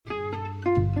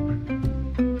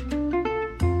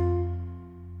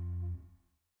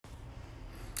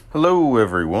Hello,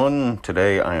 everyone.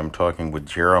 Today I am talking with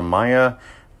Jeremiah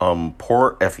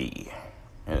Ukponrefe,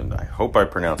 and I hope I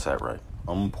pronounced that right.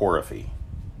 Ukponrefe.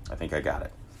 I think I got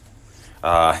it.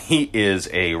 He is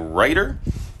a writer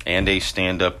and a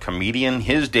stand-up comedian.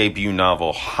 His debut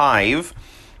novel, Hive,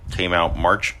 came out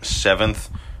March 7th,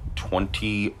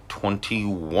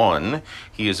 2021.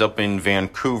 He is up in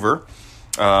Vancouver.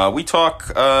 We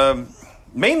talk,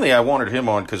 mainly I wanted him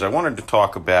on because I wanted to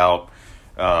talk about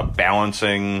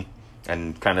balancing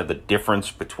and kind of the difference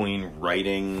between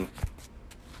writing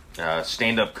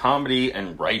stand-up comedy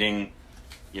and writing,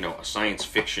 a science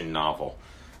fiction novel.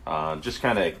 Just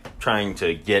kind of trying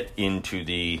to get into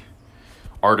the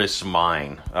artist's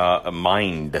mind.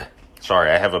 Sorry,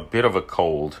 I have a bit of a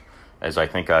cold, as I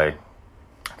think I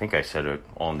said it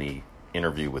on the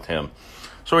interview with him.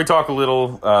 So we talk a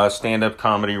little stand-up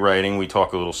comedy writing. We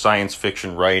talk a little science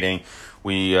fiction writing.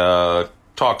 We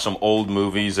talk some old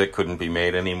movies that couldn't be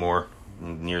made anymore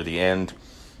near the end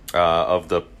of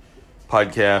the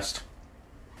podcast.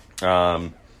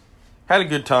 Had a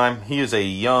good time. He is a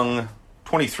young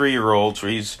 23-year-old, so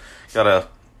he's got a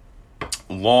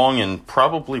long and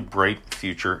probably bright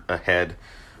future ahead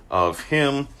of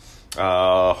him.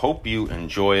 Hope you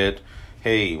enjoy it.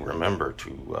 Hey, remember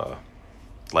to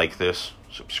like this,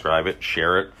 subscribe it,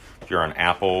 share it. If you're on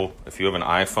Apple, if you have an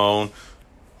iPhone,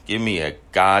 give me a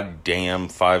goddamn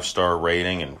 5-star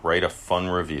rating and write a fun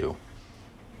review.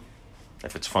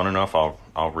 If it's fun enough,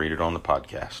 I'll read it on the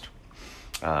podcast.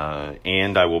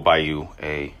 And I will buy you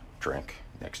a drink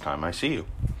next time I see you.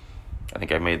 I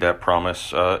think I made that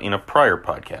promise in a prior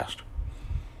podcast.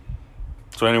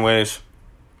 So anyways,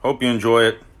 hope you enjoy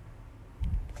it.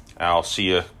 I'll see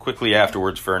you quickly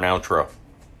afterwards for an outro.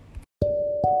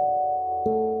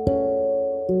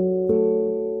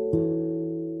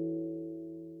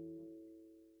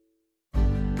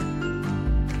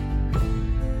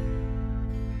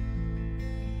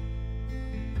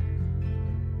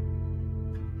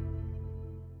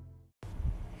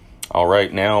 All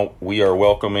right, now we are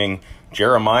welcoming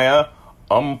Jeremiah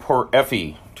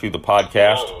Ukponrefe to the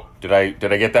podcast. Hello. Did I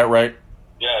get that right?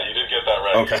 Yeah, you did get that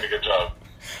right. Okay. You did a good job.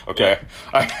 Okay.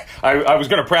 Yeah. I was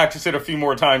going to practice it a few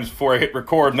more times before I hit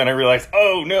record, and then I realized,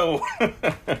 oh, no. Yeah,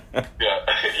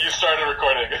 you started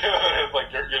recording. It's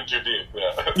like you're in too deep.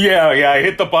 Yeah. Yeah, I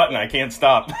hit the button. I can't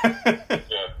stop.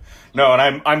 Yeah. No,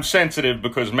 and I'm sensitive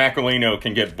because Macalino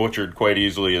can get butchered quite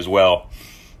easily as well.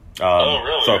 Oh,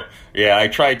 really? So, yeah, I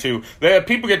try to.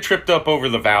 People get tripped up over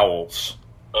the vowels.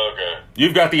 Okay.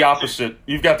 You've got the opposite.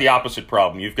 You've got the opposite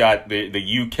problem. You've got the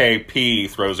UKP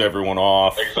throws everyone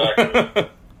off. Exactly.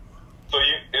 So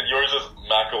yours is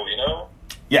Macalino?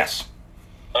 Yes.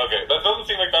 Okay, that doesn't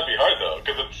seem like that'd be hard though,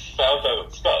 because it sounds as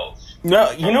it spells.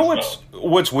 No, you know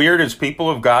what's weird is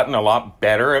people have gotten a lot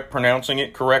better at pronouncing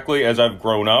it correctly as I've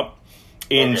grown up.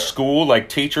 In school, like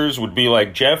teachers would be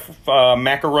like, Jeff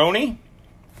Macaroni.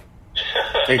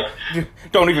 They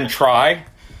don't even try.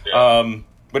 Yeah.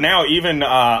 But now even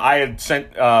I had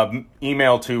sent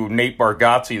email to Nate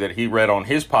Bargatze that he read on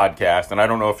his podcast, and I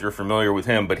don't know if you're familiar with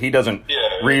him, but he doesn't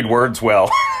read words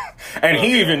well. And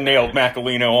he even nailed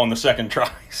Macalino on the second try.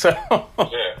 So Yeah,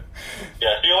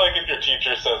 I feel like if your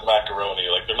teacher says macaroni,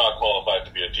 like they're not qualified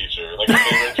to be a teacher. Like if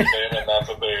they read your name and that's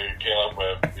what they came up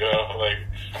with, like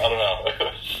I don't know.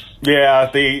 Yeah,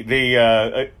 they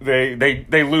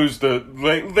lose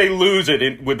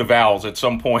it with the vowels at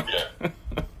some point. Yeah.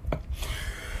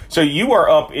 So you are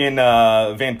up in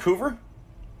Vancouver?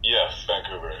 Yes,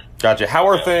 Vancouver. Gotcha. How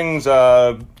are things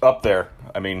up there?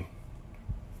 I mean,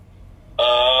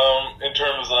 in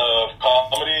terms of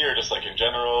comedy or just like in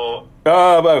general?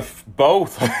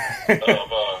 both.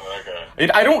 Okay.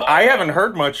 I haven't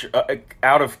heard much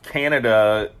out of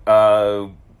Canada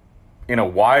in a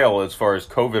while as far as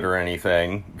COVID or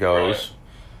anything goes. Right.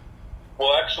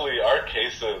 Well, actually, our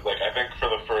cases, like, I think for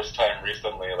the first time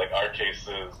recently, like, our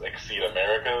cases exceed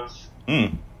America's.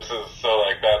 Mm. That's,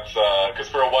 because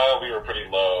for a while we were pretty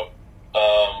low.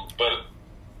 But,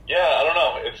 yeah, I don't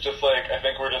know. It's just, like, I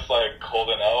think we're just, like,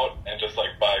 holding out, and just,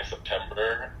 like, by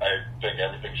September, I think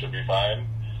everything should be fine.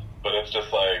 But it's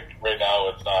just, like, right now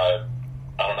it's not,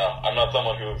 I don't know. I'm not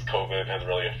someone whose COVID has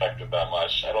really affected that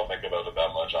much. I don't think about it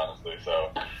that much, honestly.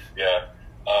 So, yeah.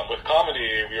 With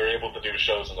comedy, we were able to do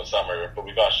shows in the summer, but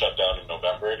we got shut down in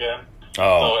November again.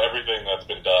 Oh. So everything that's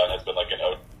been done has been like an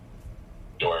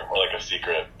outdoor or like a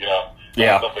secret, Yeah.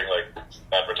 Nothing like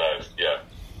advertised. Yeah.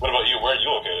 What about you? Where are you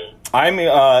located? I'm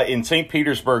in St.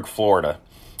 Petersburg, Florida.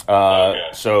 Okay.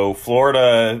 So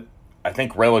Florida, I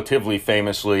think relatively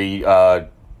famously,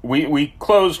 we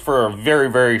closed for a very,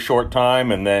 very short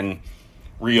time and then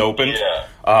reopened. Yeah.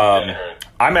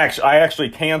 I actually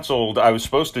canceled. I was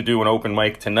supposed to do an open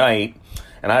mic tonight,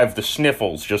 and I have the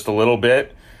sniffles just a little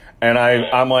bit, and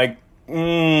I'm like,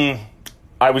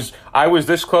 I was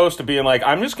this close to being like,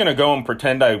 I'm just going to go and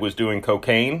pretend I was doing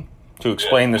cocaine to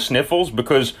explain the sniffles,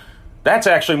 because that's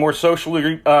actually more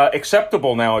socially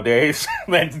acceptable nowadays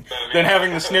than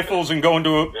having the sniffles and going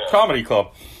to a comedy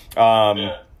club.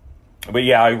 But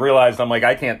yeah, I realized I'm like,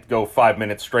 I can't go 5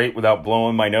 minutes straight without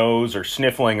blowing my nose or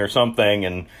sniffling or something,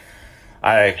 and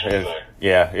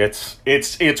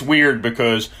it's weird,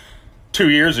 because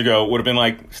 2 years ago it would have been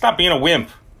like, stop being a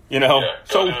wimp, you know.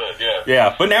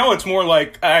 But now it's more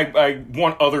like I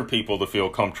want other people to feel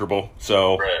comfortable,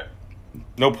 so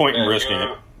no point in risking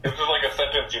it. This is like a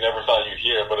sentence you never thought you'd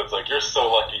hear, but it's like, you're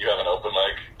so lucky you have an open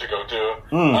mic to go to.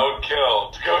 I would kill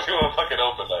to go to a fucking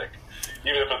open mic,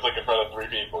 even if it's like in front of 3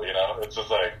 people, you know. It's just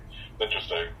like,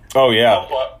 interesting. Oh yeah.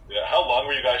 How long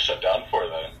were you guys shut down for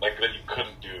then? Like, that you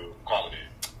couldn't do comedy?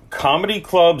 Comedy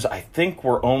clubs, I think,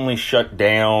 were only shut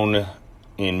down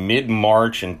in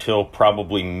mid-March until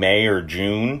probably May or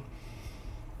June.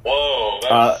 Whoa,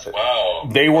 that's, wow.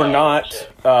 They were not,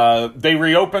 they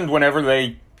reopened whenever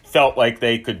they felt like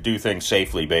they could do things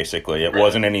safely, basically. It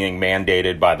wasn't anything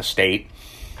mandated by the state.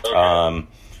 Okay.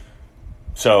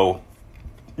 So,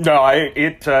 no,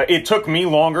 it took me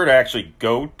longer to actually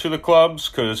go to the clubs,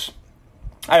 because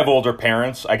I have older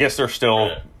parents. I guess they're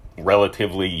still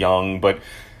relatively young, but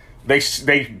they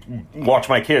watch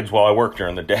my kids while I work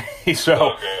during the day.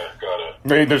 So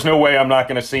there's no way I'm not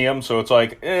going to see them. So it's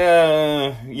like,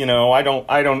 you know, I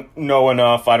don't know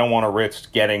enough. I don't want to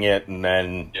risk getting it and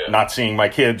then not seeing my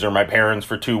kids or my parents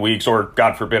for 2 weeks, or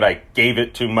God forbid I gave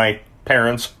it to my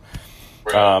parents.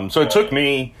 So it took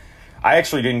me. I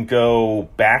actually didn't go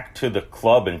back to the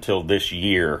club until this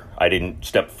year. I didn't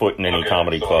step foot in any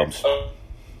comedy clubs.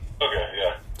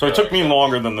 So it took me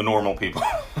longer than the normal people.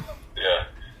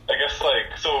 I guess,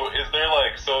 like, so is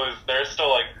there still,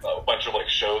 like, a bunch of, like,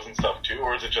 shows and stuff, too?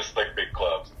 Or is it just, like, big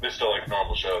clubs? There's still, like,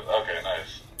 normal shows. Okay,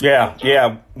 nice.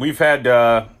 Yeah. We've had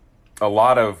a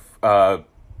lot of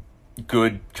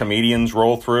good comedians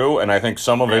roll through, and I think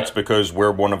some of it's because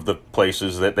we're one of the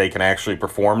places that they can actually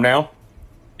perform now.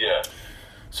 Yeah.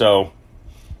 So,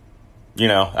 you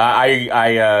know,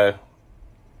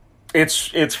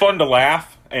 it's fun to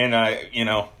laugh, and you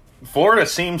know, Florida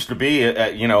seems to be,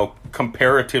 you know,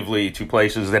 comparatively to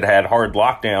places that had hard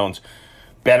lockdowns,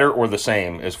 better or the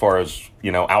same as far as,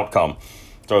 you know, outcome.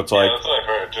 So it's like, that's what I've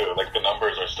heard too. Like, the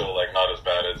numbers are still, like, not as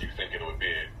bad as you think it would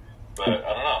be. But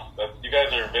I don't know. You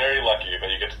guys are very lucky that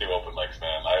you get to do open mics,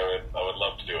 man. I would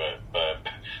love to do it, but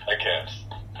I can't.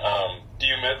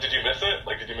 Did you miss it?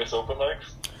 Like, did you miss open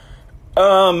mics?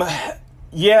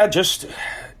 Yeah, just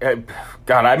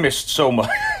God, I missed so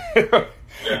much.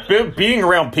 Being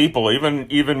around people,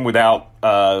 even without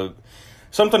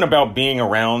something about being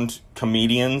around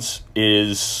comedians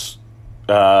is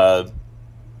fun.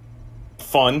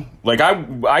 Like,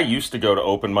 I used to go to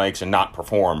open mics and not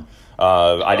perform.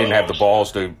 I didn't have the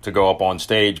balls to go up on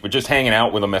stage, but just hanging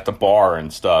out with them at the bar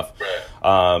and stuff.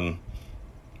 And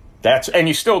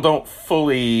you still don't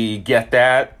fully get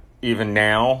that even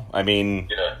now. I mean,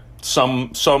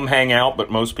 some hang out, but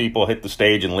most people hit the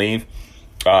stage and leave.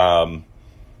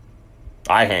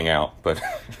 I hang out, but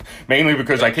mainly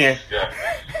because I can't.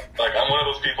 Like, I'm one of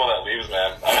those people that leaves,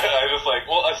 man. I just, like,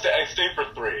 well, I stay for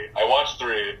 3. I watch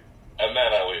 3, and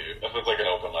then I leave if it's like an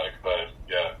open mic. But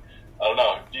I don't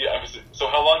know. So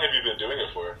how long have you been doing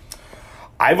it for?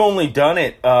 I've only done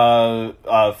it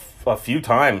a few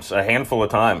times, a handful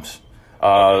of times.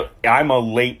 I'm a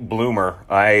late bloomer.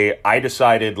 I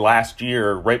decided last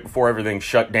year, right before everything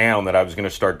shut down, that I was going to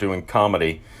start doing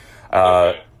comedy.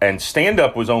 And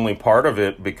stand-up was only part of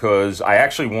it because I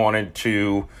actually wanted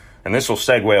to, and this will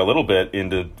segue a little bit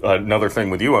into another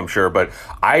thing with you, I'm sure, but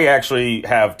I actually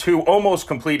have 2 almost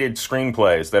completed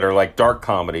screenplays that are like dark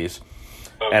comedies.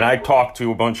 And I talked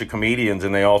to a bunch of comedians,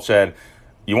 and they all said,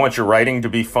 you want your writing to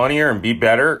be funnier and be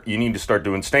better, you need to start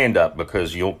doing stand-up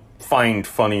because you'll find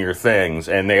funnier things.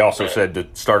 And they also said to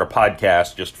start a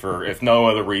podcast just for, if no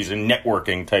other reason,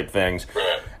 networking type things.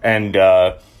 And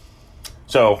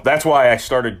so that's why I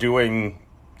started doing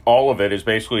all of it, is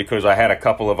basically because I had a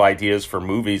couple of ideas for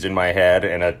movies in my head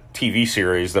and a TV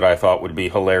series that I thought would be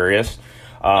hilarious.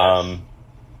 And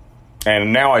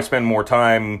now I spend more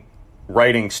time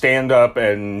writing stand-up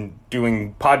and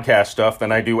doing podcast stuff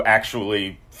than I do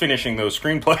actually finishing those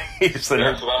screenplays. So that might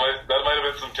have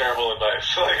been some terrible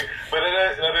advice. Like, but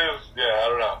that is, I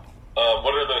don't know.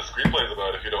 What are the screenplays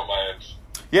about, if you don't mind?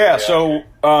 So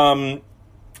I'll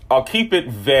keep it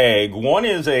vague. One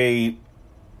is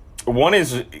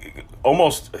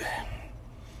almost,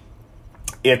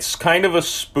 It's kind of a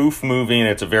spoof movie, and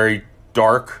it's a very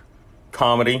dark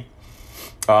comedy.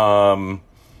 My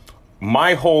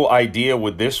whole idea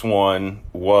with this one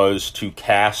was to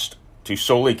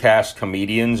solely cast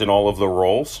comedians in all of the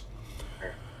roles,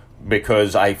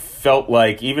 because I felt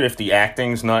like even if the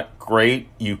acting's not great,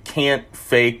 you can't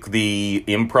fake the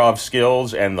improv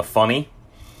skills and the funny.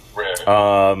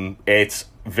 Right. It's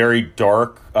very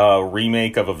dark,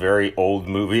 remake of a very old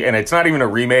movie, and it's not even a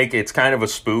remake, it's kind of a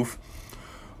spoof.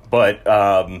 But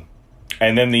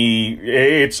and then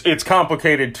it's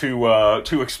complicated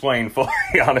to explain fully,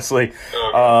 honestly.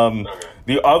 Okay.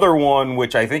 The other one,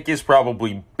 which I think is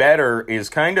probably better, is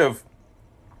kind of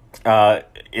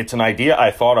it's an idea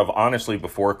I thought of honestly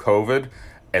before COVID,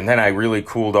 and then I really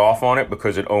cooled off on it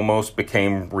because it almost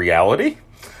became reality.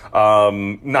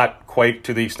 Not quite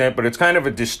to the extent, but it's kind of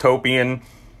a dystopian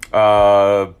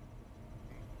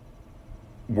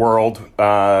world,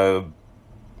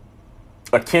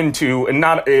 akin to, and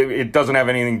not, it doesn't have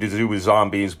anything to do with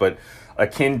zombies, but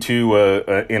akin to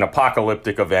an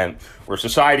apocalyptic event where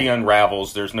society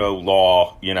unravels. There's no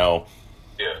law, Yeah.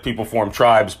 people form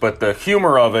tribes, but the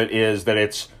humor of it is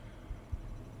that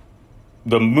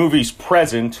the movie's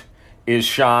present is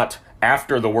shot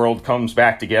after the world comes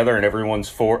back together and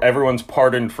everyone's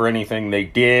pardoned for anything they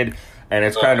did, and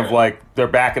it's kind of like they're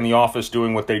back in the office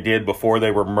doing what they did before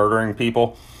they were murdering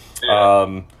people.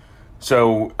 Yeah.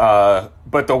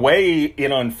 But the way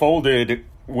it unfolded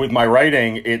with my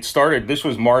writing, this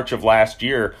was March of last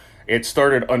year, it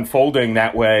started unfolding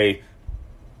that way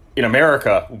in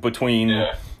America between,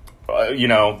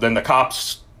 then the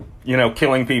cops,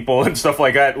 killing people and stuff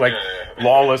like that,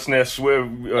 lawlessness.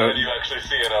 You actually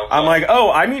see it outside. I'm like,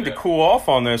 I need to cool off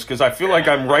on this because I feel like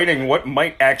I'm writing what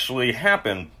might actually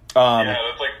happen. That's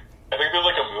like, I think there's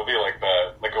like a movie like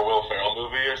that, like a Will Ferrell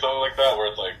movie or something like that, where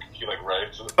it's like he like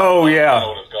writes. Oh yeah. I don't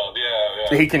know what it's called.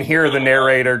 Yeah. He can hear the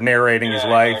narrator narrating his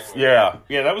life. Exactly.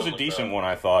 Yeah, that was a decent one,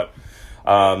 I thought.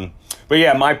 But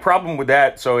yeah, my problem with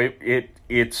that, so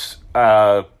it's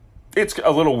a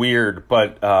little weird,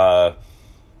 but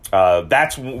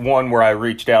that's one where I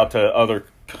reached out to other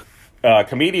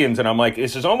comedians, and I'm like,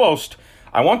 this is almost,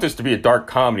 I want this to be a dark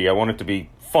comedy. I want it to be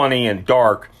funny and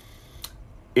dark.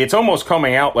 It's almost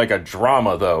coming out like a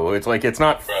drama, though. It's like it's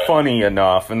not funny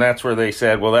enough, and that's where they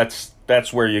said, well,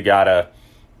 that's where you gotta,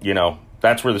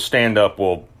 that's where the stand-up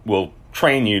will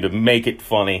train you to make it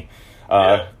funny.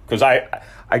 Because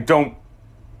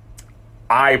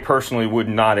I personally would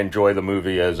not enjoy the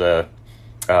movie as a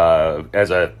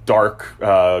dark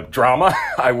drama.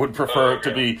 I would prefer it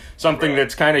to be something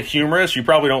that's kind of humorous. You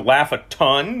probably don't laugh a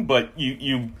ton, but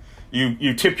you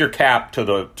tip your cap to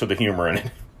the humor in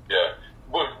it. Yeah.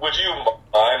 Would you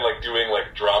mind like doing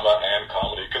like drama and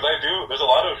comedy? Because there's a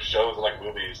lot of shows and like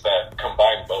movies that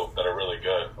combine both that are really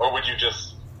good. Or do you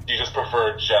just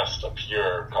prefer just a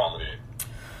pure comedy?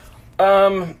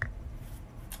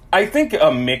 I think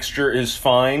a mixture is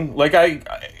fine. Like I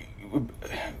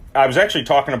was actually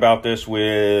talking about this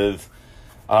with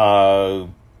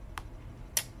I'm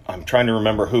trying to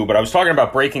remember who, but I was talking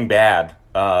about Breaking Bad,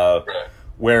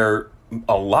 where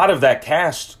a lot of that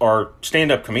cast are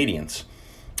stand-up comedians.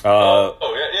 Yeah,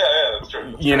 that's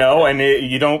true. And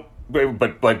you don't,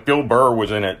 but Bill Burr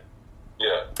was in it.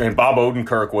 Yeah. And Bob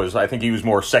Odenkirk was, I think he was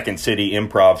more Second City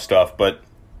improv stuff, but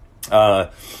a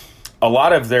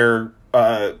lot of their,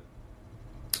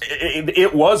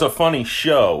 it was a funny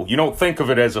show. You don't think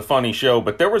of it as a funny show,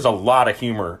 but there was a lot of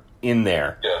humor in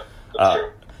there. Yeah, that's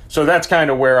true. So that's kind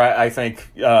of where I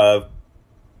think you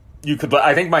could,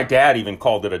 I think my dad even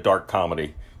called it a dark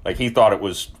comedy. Like he thought it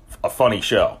was a funny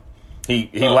show. He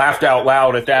laughed out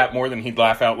loud at that more than he'd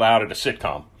laugh out loud at a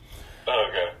sitcom. Oh,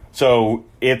 okay. So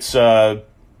it's so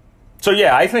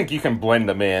yeah, I think you can blend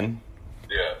them in.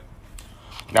 Yeah.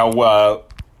 Now,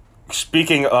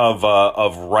 speaking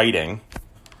of writing,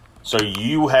 so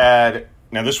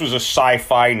this was a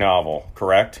sci-fi novel,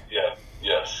 correct? Yeah.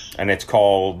 Yes. And it's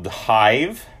called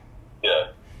Hive.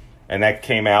 Yeah. And that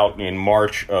came out in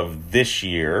March of this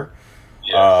year.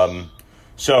 Yes.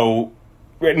 So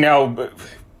now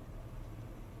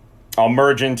I'll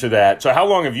merge into that. So how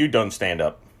long have you done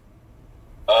stand-up?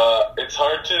 It's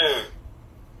hard to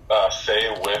say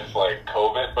with like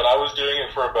COVID, but I was doing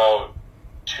it for about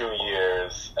 2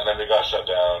 years, and then we got shut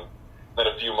down. Then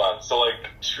a few months, so like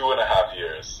 2.5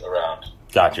 years around.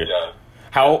 Gotcha. Yeah.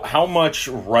 How much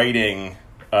writing,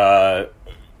 as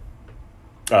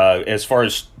far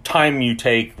as time you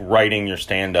take writing your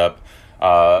stand-up,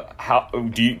 how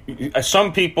do you?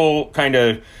 Some people kind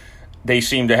of they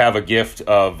seem to have a gift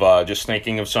of just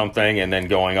thinking of something and then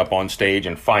going up on stage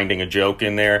and finding a joke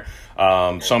in there.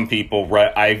 Some people,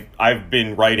 I've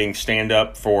been writing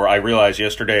stand-up for, I realized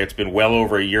yesterday it's been well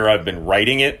over a year I've been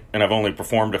writing it, and I've only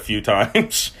performed a few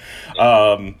times.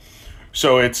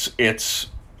 So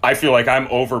I feel like I'm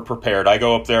over-prepared. I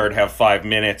go up there and have 5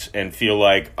 minutes and feel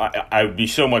like I would be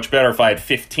so much better if I had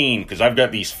 15, because I've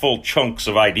got these full chunks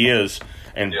of ideas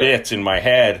and bits in my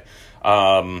head.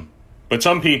 But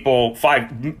some people,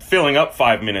 filling up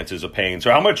 5 minutes is a pain.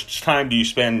 So how much time do you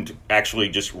spend actually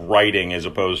just writing as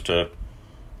opposed to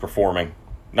performing?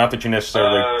 Not that you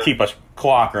necessarily keep a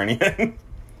clock or anything.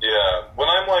 Yeah. When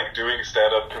I'm like doing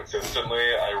stand-up consistently,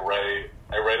 I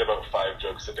write about 5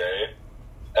 jokes a day.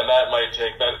 And that might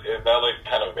take, that like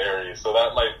kind of varies. So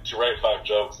that might, to write 5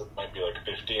 jokes, it might be like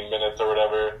 15 minutes or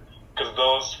whatever. Because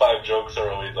those 5 jokes are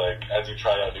always like, as you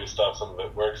try out new stuff, some of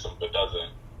it works, some of it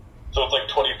doesn't. So it's like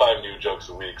 25 new jokes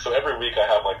a week. So every week I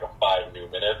have like 5 new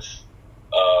minutes.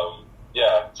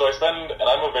 So I spend, and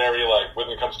I'm a very like, when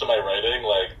it comes to my writing,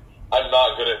 like, I'm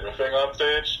not good at riffing on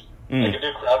stage. I can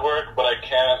do crowd work, but I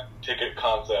can't take a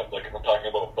concept, like if I'm talking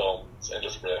about bones and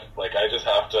just riff. Like I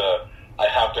have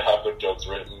to have the jokes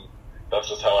written. That's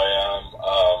just how I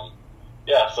am.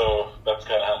 So that's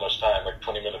kind of how much time, like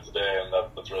 20 minutes a day, and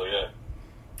that's really it.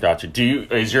 Gotcha.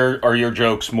 Are your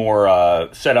jokes more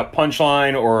set up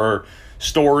punchline or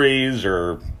stories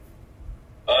or?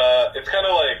 It's kind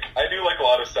of like I do like a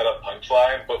lot of set up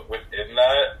punchline, but within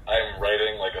that, I'm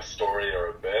writing like a story or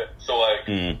a bit. So like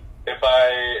if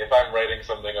I'm writing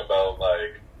something about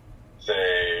like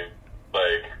say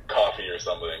like coffee or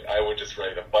something, I would just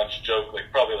write a bunch of jokes,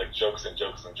 like probably like jokes and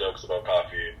jokes and jokes about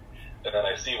coffee, and then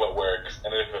I see what works.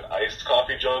 And if an iced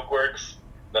coffee joke works,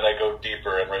 then I go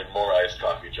deeper and write more iced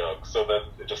coffee jokes, so that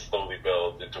it just slowly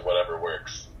builds into whatever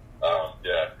works.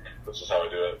 That's just how I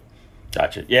do it.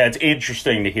 Gotcha. Yeah, it's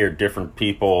interesting to hear different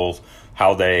people's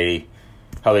how they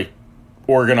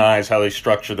organize, how they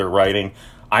structure their writing.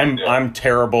 I'm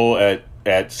terrible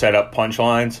at set up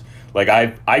punchlines. Like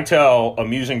I tell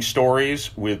amusing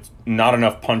stories with not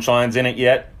enough punchlines in it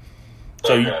yet,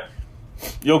 so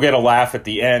you'll get a laugh at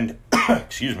the end.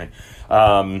 Excuse me.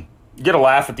 Get a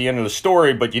laugh at the end of the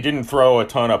story, but you didn't throw a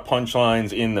ton of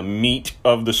punchlines in the meat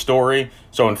of the story.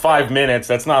 So in 5 minutes,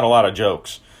 that's not a lot of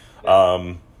jokes.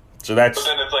 So that's. But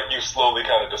then it's like you slowly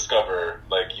kind of discover,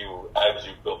 like as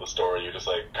you build the story, you just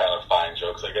like kind of find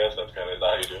jokes. I guess that's kind of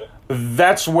how you do it.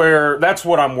 That's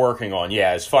what I'm working on.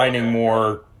 Yeah, is finding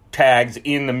more tags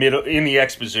in the middle in the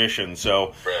exposition.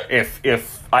 So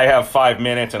if I have 5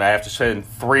 minutes and I have to spend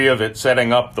 3 of it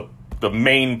setting up the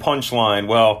main punchline,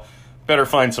 well, better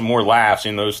find some more laughs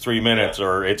in those 3 minutes,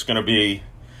 or it's going to be,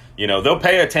 they'll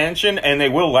pay attention and they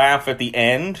will laugh at the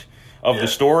end of the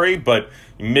story, but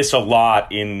you miss a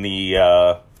lot in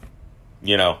the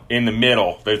in the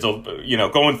middle. There's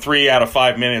going 3 out of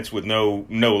 5 minutes with no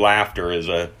laughter is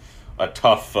a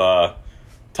tough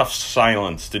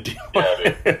silence to deal with. Yeah,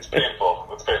 dude, it's painful.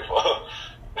 It's painful.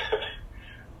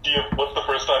 What's the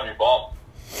first time you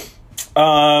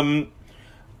bombed?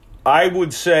 I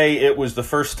would say it was the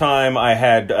first time I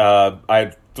had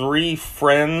 3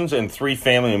 friends and 3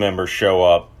 family members show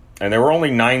up, and there were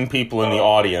only 9 people in the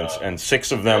audience, and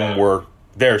 6 of them were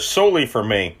there solely for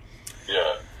me.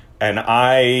 Yeah.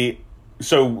 And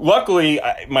so luckily,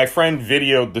 my friend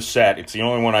videoed the set. It's the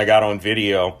only one I got on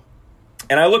video.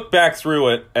 And I looked back through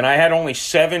it, and I had only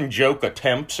 7 joke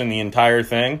attempts in the entire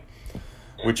thing,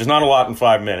 which is not a lot in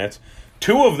 5 minutes.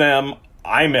 2 of them,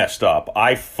 I messed up.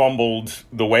 I fumbled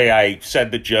the way I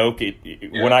said the joke.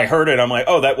 When I heard it, I'm like,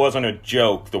 oh, that wasn't a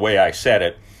joke the way I said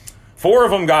it. 4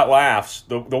 of them got laughs.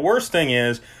 The worst thing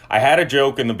is, I had a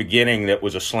joke in the beginning that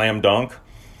was a slam dunk,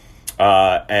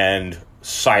 and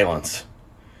silence.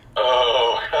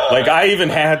 Oh, God. Like, I even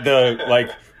had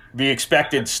the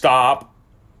expected stop.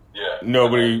 Yeah.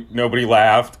 Nobody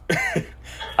laughed.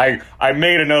 I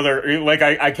made another, like,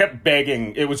 I kept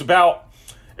begging. It was,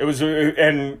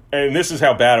 and this is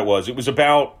how bad it was. It was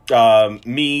about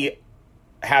me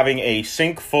having a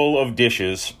sink full of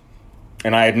dishes,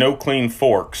 and I had no clean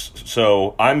forks.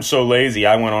 So I'm so lazy,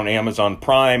 I went on Amazon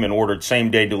Prime and ordered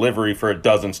same-day delivery for a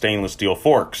dozen stainless steel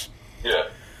forks. Yeah.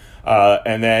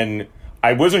 And then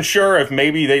I wasn't sure if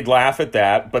maybe they'd laugh at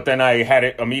that, but then I had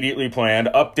it immediately planned.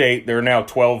 Update, there are now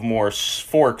 12 more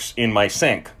forks in my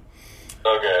sink.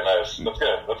 Okay, nice. That's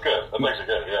good. That's actually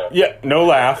good, yeah. Yeah, no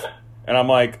laugh. And I'm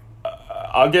like,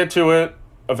 I'll get to it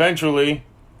eventually,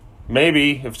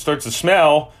 maybe, if it starts to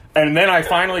smell. And then I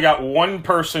finally got one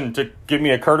person to give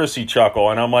me a courtesy chuckle,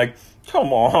 and I'm like,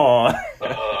 come on.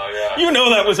 Yeah. You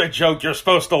know that was a joke. You're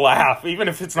supposed to laugh, even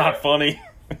if it's not funny.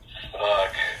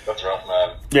 That's rough,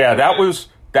 man. Yeah, that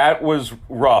was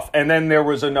rough. And then there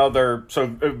was another.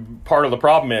 So part of the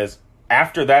problem is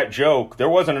after that joke, there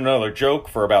wasn't another joke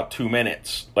for about 2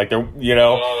 minutes. Like there,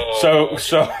 So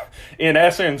in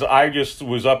essence, I just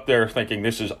was up there thinking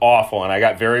this is awful, and I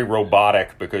got very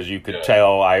robotic because you could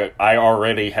tell I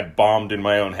already had bombed in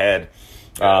my own head.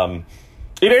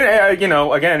 It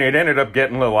ended up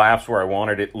getting the laughs where I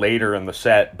wanted it later in the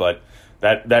set, but.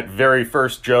 That very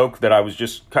first joke that I was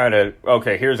just kind of,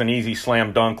 okay, here's an easy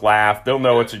slam dunk laugh. They'll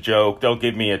know it's a joke. They'll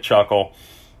give me a chuckle.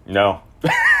 No.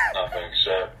 Nothing.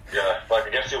 Shit. Yeah. Like, I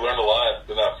guess you learned a lot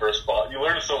in that first bomb. You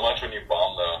learned so much when you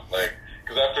bombed, though. Like,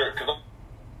 because I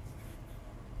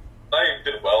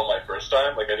did well my first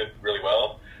time. Like, I did really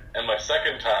well. And my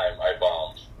second time, I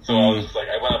bombed. So I was just like,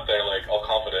 I went up there, like, all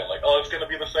confident, like, oh, it's going to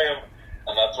be the same.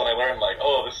 And that's when I learned, like,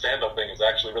 oh, this stand-up thing is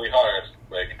actually really hard.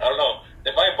 Like, I don't know.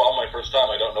 If I bombed my first time,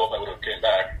 I don't know if I would have came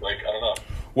back. Like, I don't know.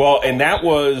 Well, and that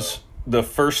was the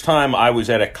first time I was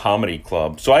at a comedy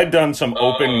club. So I'd done some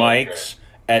open mics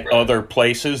at other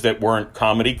places that weren't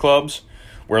comedy clubs,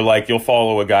 where, like, you'll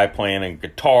follow a guy playing a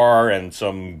guitar and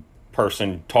some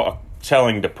person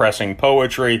telling depressing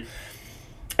poetry.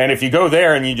 And if you go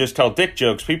there and you just tell dick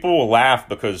jokes, people will laugh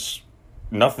because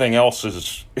nothing else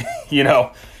is,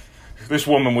 this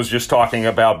woman was just talking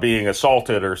about being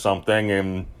assaulted or something,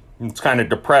 and it's kind of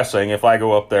depressing. If I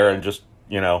go up there and just,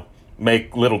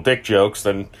 make little dick jokes,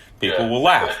 then people will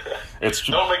laugh. It's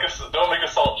don't make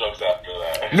assault jokes after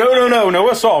that. No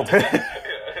assault.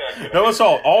 No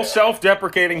assault. All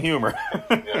self-deprecating humor.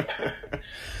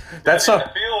 That's I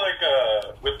feel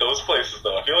like with those places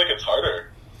though, I feel like it's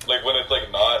harder. Like when it's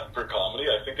like not for comedy,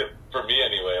 I think for me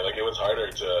anyway, like it was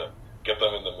harder to get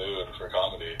them in the mood for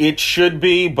comedy. It should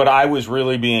be, but I was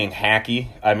really being hacky.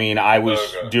 I mean, I was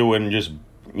doing just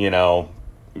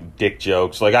dick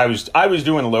jokes. Like I was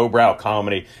doing lowbrow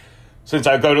comedy. Since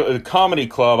I go to the comedy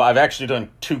club, I've actually done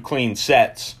 2 clean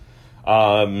sets.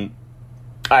 I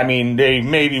mean, they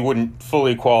maybe wouldn't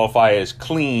fully qualify as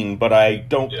clean, but I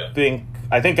don't think.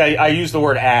 I think I used the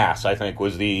word ass. I think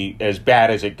was as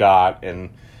bad as it got, and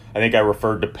I think I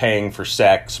referred to paying for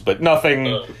sex, but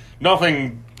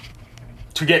nothing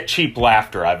to get cheap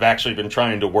laughter. I've actually been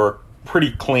trying to work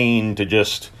pretty clean to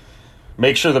just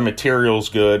make sure the material's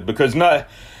good, because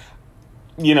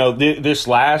this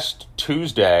last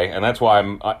Tuesday, and that's why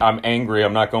I'm angry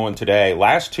I'm not going today.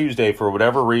 Last Tuesday, for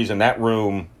whatever reason, that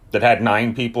room that had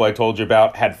 9 people I told you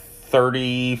about had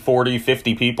 30, 40,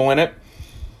 50 people in it.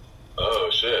 Oh,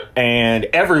 shit. And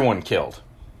everyone killed.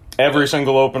 Every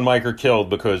single open micer killed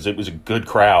because it was a good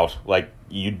crowd. Like,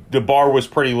 the bar was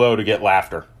pretty low to get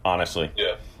laughter, honestly.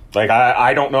 Yeah. Like,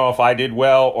 I don't know if I did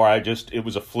well or it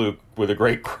was a fluke with a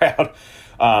great crowd.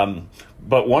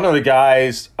 But one of the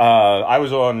guys, I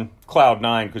was on cloud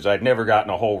 9 because I'd never gotten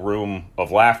a whole room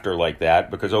of laughter like that,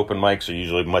 because open mics are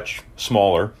usually much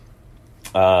smaller.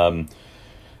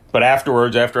 But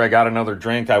afterwards, after I got another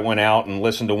drink, I went out and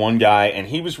listened to one guy, and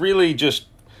he was really just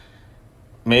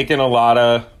making a lot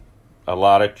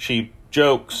of cheap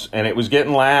jokes, and it was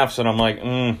getting laughs, and I'm like,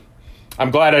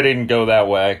 I'm glad I didn't go that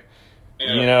way.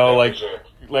 Yeah,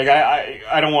 like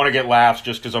I don't want to get laughs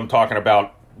just because I'm talking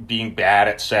about being bad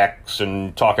at sex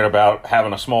and talking about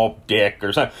having a small dick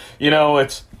or something.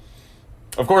 It's,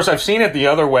 of course, I've seen it the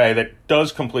other way that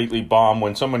does completely bomb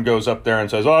when someone goes up there and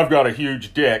says, "Oh, I've got a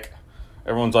huge dick."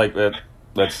 Everyone's like,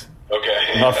 that's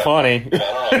okay, not funny. I don't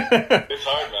know. It's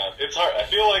hard, man. It's hard. I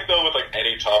feel like, though, with, like,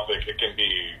 any topic, it can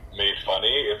be made funny.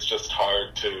 It's just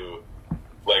hard to,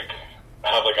 like,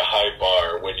 have, like, a high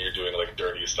bar when you're doing, like,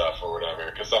 dirty stuff or whatever,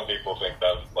 because some people think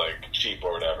that's, like, cheap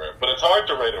or whatever. But it's hard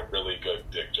to write a really good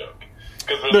dick joke,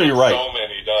 because there's so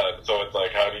many done. So it's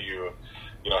like, how do you,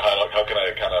 how can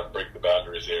I kind of break the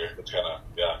boundaries here? It's kind of,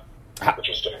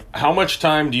 interesting. How much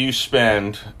time do you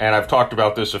spend, and I've talked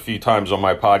about this a few times on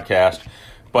my podcast,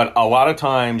 but a lot of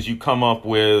times you come up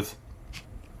with,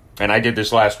 and I did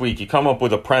this last week, you come up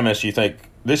with a premise, you think,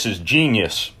 this is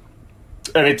genius,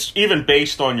 and it's even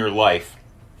based on your life.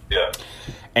 Yeah.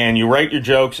 And you write your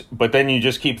jokes, but then you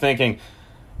just keep thinking,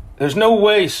 there's no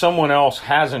way someone else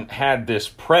hasn't had this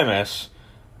premise,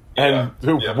 and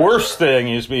the worst thing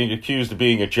is being accused of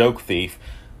being a joke thief.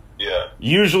 Yeah.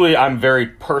 Usually I'm very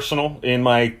personal in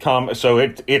my so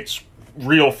it's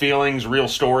real feelings, real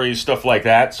stories, stuff like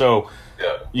that. So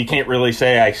you can't really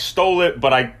say I stole it,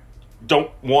 but I don't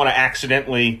want to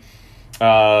accidentally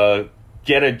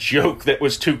get a joke that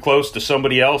was too close to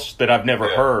somebody else that I've never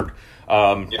heard.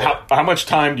 How much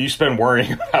time do you spend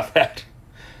worrying about that?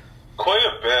 Quite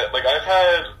a bit. Like,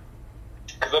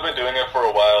 because I've been doing it for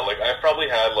a while, like, I've probably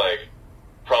had, like,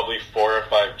 4 or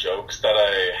 5 jokes that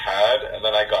I had and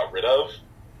then I got rid of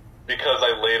because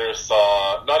I later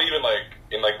saw, not even like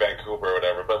in like Vancouver or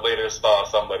whatever, but later saw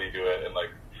somebody do it in like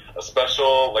a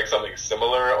special, like something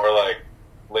similar, or like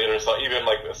later saw even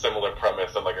like a similar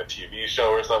premise on like a TV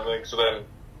show or something. So then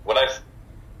when I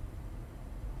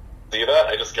see that,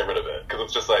 I just get rid of it, because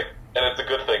it's just like, and it's a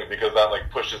good thing because that like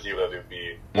pushes you to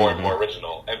be more and more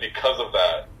original, and because of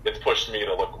that, it's pushed me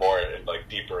to look more and like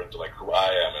deeper into like who I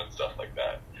am and stuff like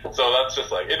that. So that's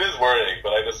just like, it is worrying,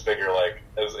 but I just figure like,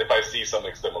 as if I see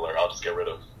something similar, I'll just get rid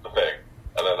of the thing,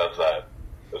 and then that's that.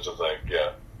 It's just like,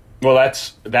 yeah. Well,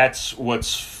 that's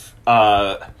what's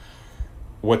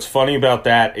funny about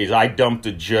that is I dumped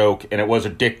a joke, and it was a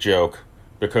dick joke,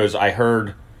 because I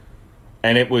heard,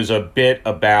 and it was a bit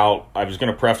about, I was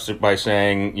going to preface it by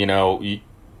saying, you know,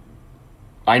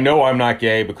 I know I'm not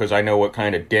gay because I know what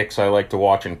kind of dicks I like to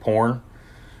watch in porn.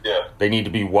 Yeah. They need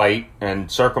to be white and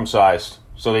circumcised,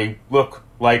 so they look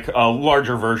like a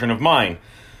larger version of mine.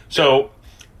 So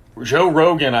Joe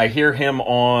Rogan, I hear him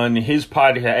on his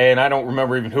podcast, and I don't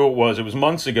remember even who it was. It was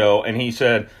months ago, and he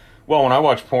said, well, when I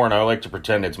watch porn, I like to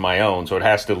pretend it's my own, so it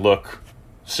has to look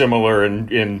similar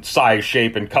in size,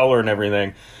 shape, and color and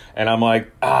everything. And I'm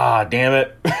like, damn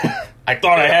it. I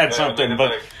thought I had something,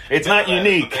 but like, it's not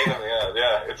unique.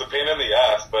 It's a pain in the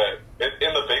ass, but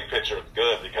in the big picture, it's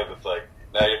good, because it's like,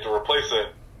 now you have to replace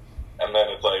it, and then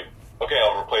it's like, okay,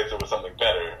 I'll replace it with something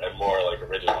better and more like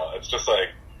original. It's just like,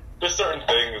 there's certain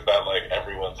things that like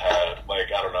everyone's had, like,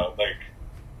 I don't know, like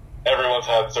everyone's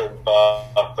had certain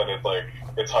thoughts, and it's like,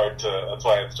 it's hard to, that's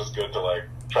why it's just good to like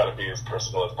try to be as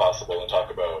personal as possible and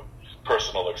talk about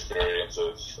personal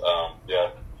experiences.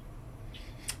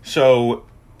 So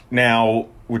now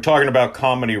we're talking about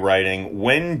comedy writing.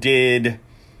 When did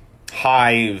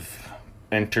Hive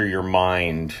enter your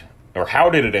mind, or how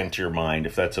did it enter your mind,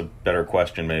 if that's a better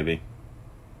question maybe?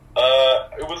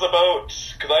 It was about,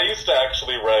 because I used to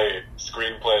actually write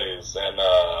screenplays, and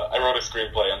I wrote a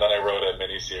screenplay, and then I wrote a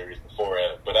miniseries before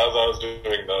it. But as I was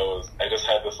doing those, I just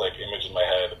had this like image in my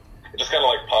head. It just kind of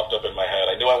like popped up in my head.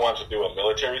 I knew I wanted to do a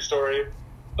military story,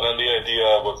 and then the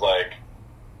idea was like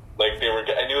they were.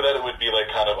 I knew that it would be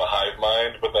like kind of a hive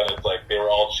mind, but then it's like they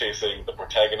were all chasing the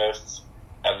protagonists,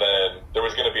 and then there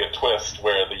was going to be a twist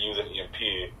where they use an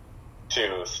EMP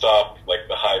to stop like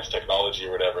the hive's technology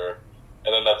or whatever.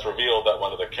 And then that's revealed that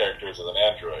one of the characters is an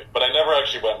android. But I never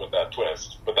actually went with that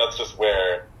twist. But that's just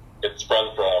where it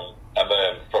sprung from. And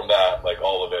then from that, like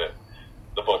all of it,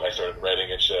 the book, I started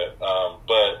writing and shit.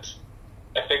 But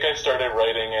I think I started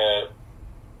writing it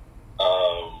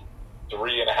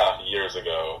 3.5 years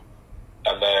ago.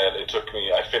 And then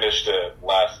I finished it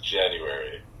last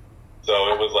January. So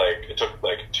it took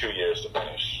like 2 years to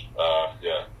finish.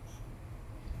 Yeah.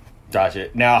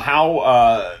 Gotcha. Now,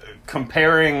 how,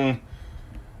 comparing...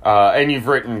 and you've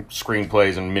written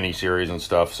screenplays and miniseries and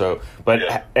stuff. So,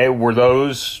 but were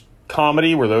those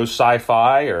comedy? Were those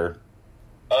sci-fi or?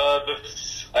 I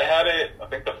had it. I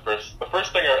think the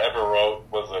first thing I ever wrote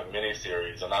was a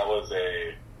miniseries, and that was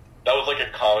like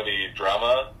a comedy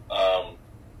drama.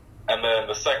 And then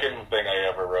the second thing I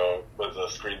ever wrote was a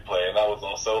screenplay, and that was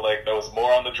also like, that was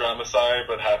more on the drama side,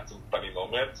 but had some funny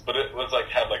moments. But it was like,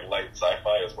 had like light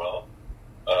sci-fi as well.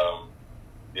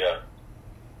 Yeah.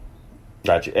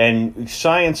 Gotcha. And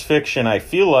science fiction, I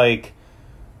feel like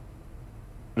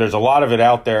there's a lot of it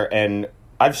out there, and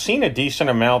I've seen a decent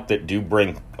amount that do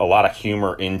bring a lot of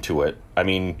humor into it. I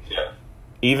mean,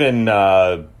 even,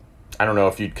 I don't know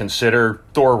if you'd consider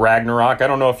Thor Ragnarok. I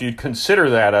don't know if you'd consider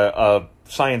that a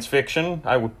science fiction.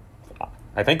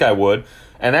 I think I would.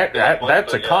 And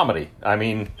that's a comedy. I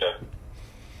mean...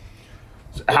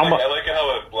 I like it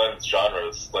how it blends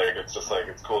genres. Like, it's just like,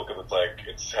 it's cool because it's like,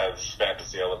 it has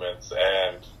fantasy elements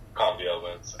and comedy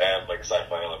elements and like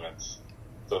sci-fi elements.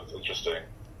 So it's interesting.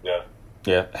 Yeah.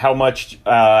 Yeah. How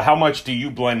much do you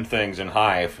blend things in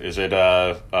Hive? Is it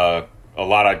a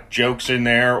lot of jokes in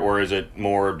there, or is it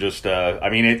more just I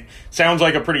mean, it sounds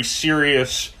like a pretty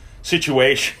serious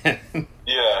situation.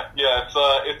 Yeah.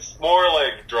 It's more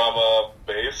like drama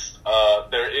based.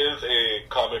 There is a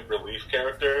comic relief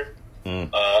character.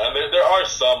 And there are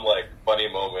some like funny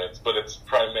moments, but it's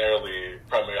primarily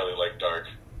like dark.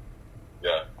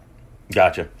 Yeah.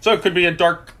 Gotcha. So it could be a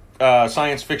dark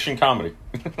science fiction comedy.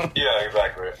 Yeah,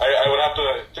 exactly. I would have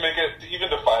to make it, to even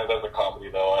define it as a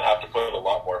comedy though, I'd have to put a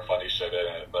lot more funny shit in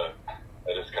it, but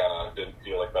I just kind of didn't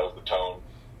feel like that was the tone.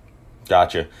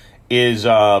 Gotcha. Is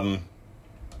I've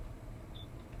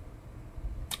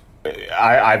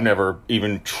never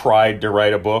even tried to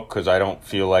write a book because I don't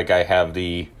feel like I have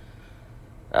the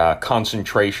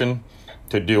concentration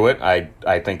to do it.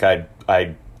 I think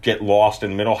I'd get lost in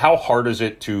the middle. How hard is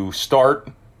it to start,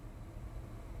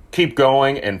 keep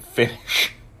going, and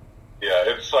finish?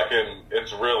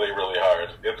 it's really, really hard.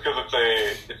 It's because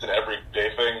it's an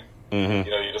everyday thing. Mm-hmm.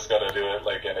 You know, you just got to do it.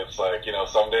 Like, and it's like, you know,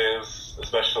 some days,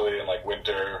 especially in like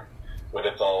winter, when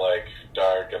it's all like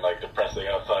dark and like depressing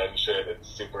outside and shit, it's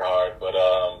super hard. But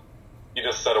you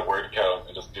just set a word count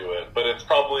and just do it. But it's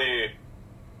probably,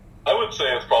 I would say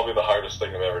it's probably the hardest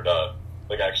thing I've ever done.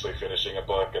 Like actually finishing a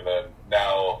book, and then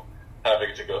now I've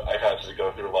had to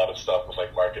go through a lot of stuff with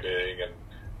like marketing, and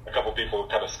a couple people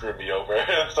kind of screwed me over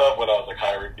and stuff when I was like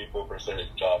hiring people for certain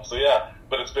jobs. So yeah,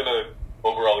 but it's been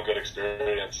overall a good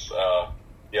experience.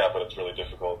 But it's really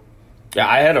difficult. Yeah,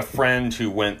 I had a friend who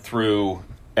went through,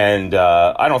 and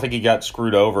I don't think he got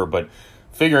screwed over, but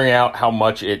figuring out how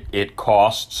much it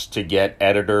costs to get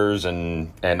editors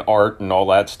and art and all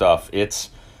that stuff, it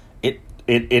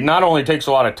not only takes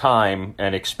a lot of time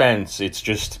and expense, it's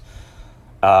just,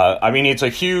 it's a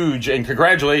huge, and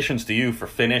congratulations to you for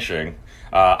finishing.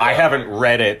 I haven't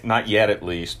read it, not yet at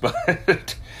least, but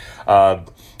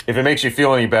if it makes you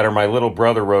feel any better, my little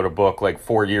brother wrote a book like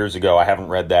 4 years ago. I haven't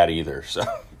read that either, so.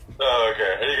 Oh,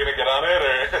 okay. Are you going to get on it,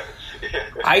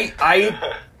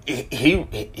 or?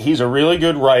 He's a really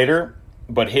good writer,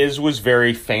 but his was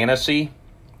very fantasy,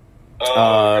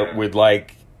 Okay. with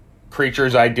like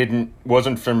creatures I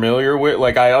wasn't familiar with.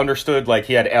 Like I understood like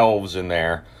he had elves in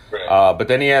there, Right. but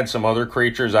then he had some other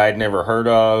creatures I had never heard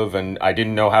of, and I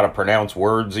didn't know how to pronounce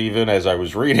words even as I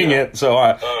was reading it. So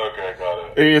Okay,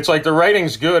 got it. it's like the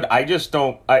writing's good. I just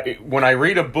don't. When I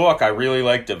read a book, I really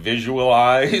like to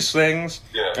visualize things,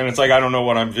 Yeah. and it's like I don't know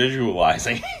what I'm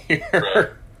visualizing here.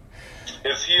 Right.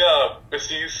 Is he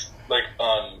like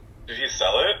did he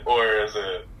sell it, or is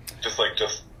it just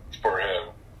for him?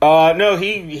 No,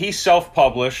 he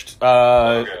self-published.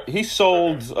 Okay. He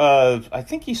sold. I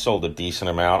think he sold a decent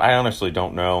amount. I honestly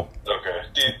don't know. Okay.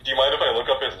 Do you mind if I look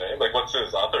up his name? Like, what's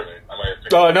his author name? I might.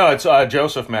 Oh no, it's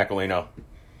Joseph Macalino.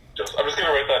 I'm just gonna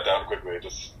write that down quickly.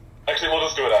 Actually, we'll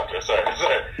just do it after. Sorry.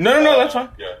 No, that's fine.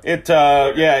 Yeah.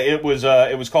 It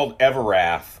was called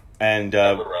Everath, and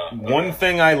Everath, one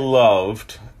thing I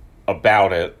loved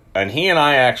about it, and he and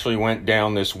I actually went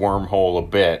down this wormhole a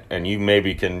bit, and you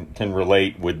maybe can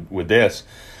relate with this.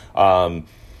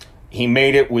 He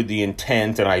made it with the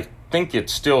intent, and I think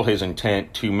it's still his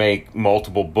intent, to make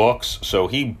multiple books. So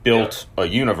he built a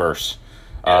universe.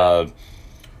 So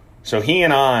he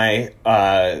and I,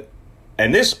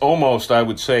 and this almost, I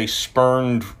would say,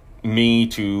 spurned me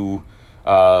to,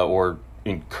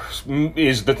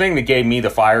 is the thing that gave me the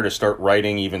fire to start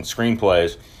writing even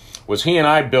screenplays, was he and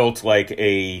I built like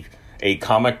a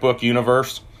comic book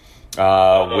universe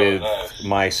with nice.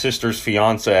 my sister's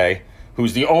fiance,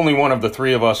 who's the only one of the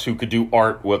three of us who could do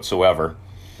art whatsoever.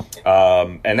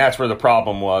 And that's where the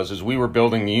problem was, is we were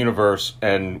building the universe,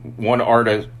 and one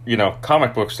artist,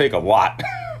 comic books take a lot.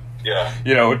 Yeah.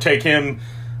 It would take him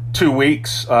 2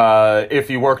 weeks if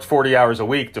he worked 40 hours a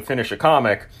week to finish a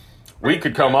comic. We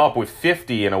could come up with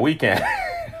 50 in a weekend.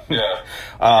 Yeah.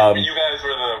 You guys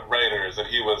were the writers, and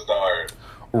he was the art.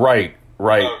 Right.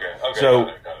 Okay. So,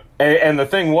 got it. and the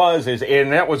thing was,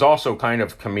 and that was also kind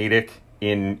of comedic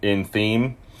in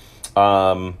theme,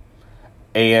 and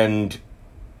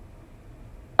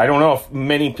I don't know if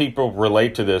many people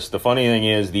relate to this. The funny thing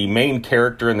is, the main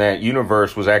character in that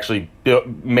universe was actually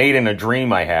made in a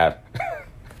dream I had.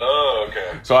 Oh,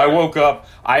 okay. So I woke up,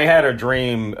 I had a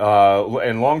dream,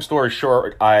 and long story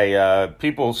short,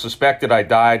 people suspected I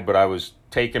died, but I was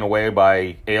taken away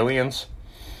by aliens.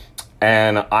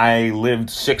 And I lived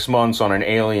 6 months on an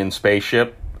alien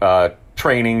spaceship,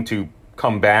 training to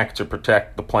come back to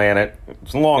protect the planet.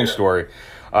 It's a long story.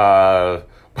 I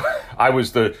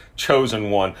was the chosen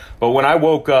one. But when I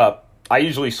woke up, I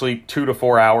usually sleep 2 to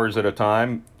 4 hours at a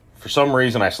time. For some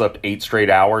reason, I slept 8 straight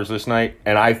hours this night,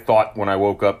 and I thought when I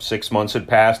woke up 6 months had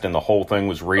passed and the whole thing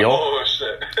was real. Oh,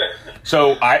 shit.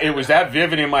 So it was that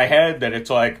vivid in my head that it's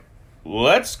like,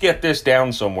 let's get this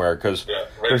down somewhere, because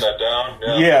write that down.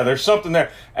 Yeah, there's something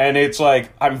there. And it's like,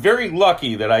 I'm very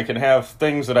lucky that I can have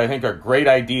things that I think are great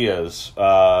ideas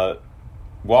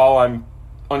while I'm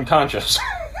unconscious.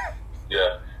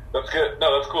 Yeah, that's good.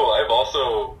 No, that's cool. I have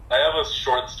a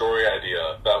short story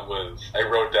idea that I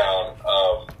wrote down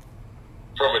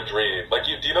from a dream. Like,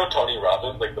 do you know Tony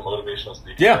Robbins, like the motivational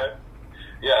speaker guy?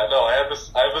 Yeah, no, I have this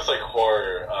like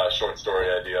horror short story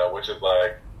idea, which is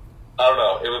like, I don't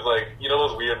know, it was like,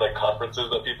 those weird like conferences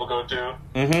that people go to?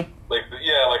 Mm-hmm. Like,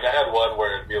 yeah, like I had one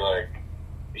where it'd be like,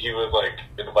 he would like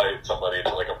invite somebody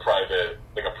to like a private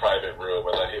room,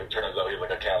 and then turns out he's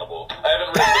like a cannibal. I haven't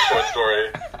written the short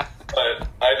story, but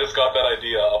I just got that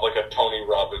idea of like a Tony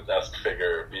Robbins-esque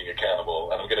figure being a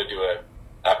cannibal, and I'm gonna do it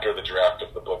after the draft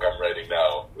of the book I'm writing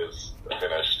now is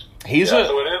finished.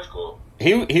 So it is cool.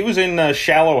 He was in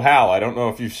Shallow Hal. I don't know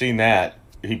if you've seen that.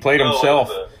 He played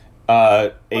himself.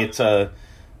 It's a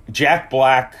Jack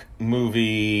Black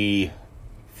movie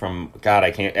from God.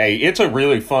 I can't. Hey, it's a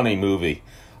really funny movie.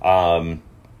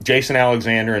 Jason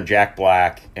Alexander and Jack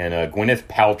Black and Gwyneth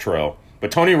Paltrow.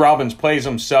 But Tony Robbins plays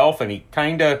himself, and he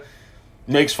kind of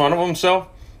makes fun of himself.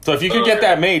 So if you could get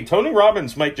that made, Tony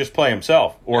Robbins might just play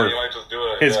himself, or you might just do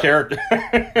it, his character.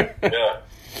 Yeah.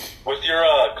 With your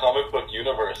comic book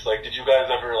universe, like, did you guys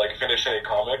ever like finish any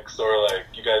comics, or like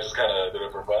you guys just kind of did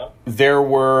it for fun? There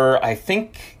were, I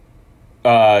think,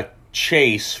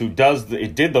 Chase, who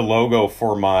did the logo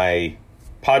for my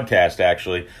podcast,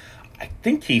 actually. I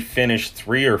think he finished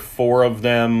 3 or 4 of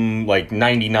them, like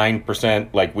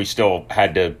 99%. Like, we still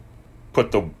had to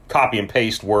put the copy and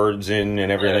paste words in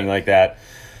and everything like that.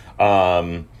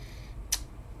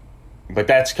 But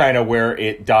that's kind of where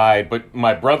it died. But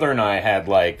my brother and I had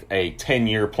like a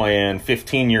 10-year plan,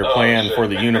 15-year plan for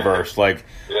the universe. Like,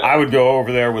 I would go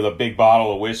over there with a big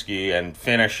bottle of whiskey and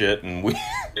finish it, and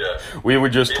we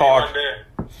would just talk.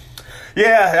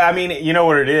 Yeah, I mean, you know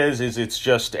what it is it's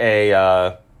just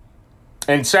a...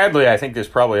 and sadly, I think this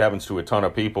probably happens to a ton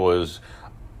of people, is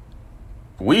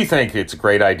we think it's a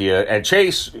great idea. And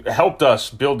Chase helped us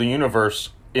build the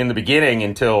universe in the beginning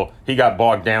until he got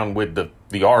bogged down with the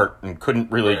art and couldn't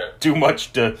really do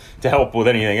much to help with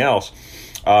anything else.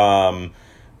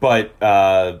 But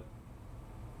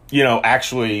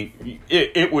actually,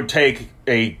 it would take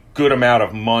a good amount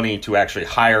of money to actually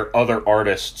hire other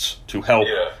artists to help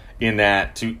in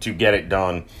that, to get it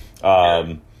done.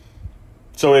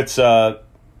 So it's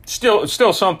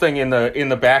still something in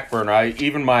the back burner.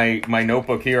 Even my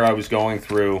notebook here I was going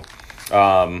through,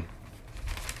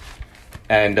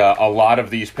 and a lot of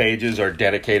these pages are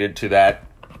dedicated to that,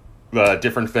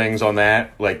 different things on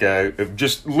that, like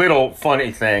just little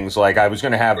funny things. Like, I was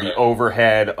going to have the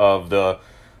overhead of the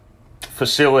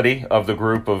facility of the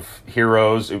group of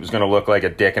heroes. It was going to look like a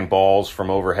dick and balls from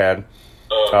overhead.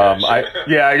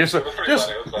 Just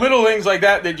little things like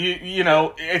that you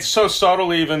know, it's so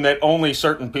subtle even that only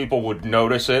certain people would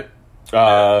notice it.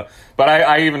 But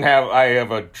I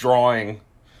have a drawing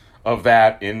of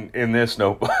that in this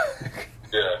notebook.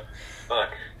 Yeah, fuck,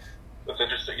 that's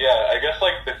interesting. Yeah, I guess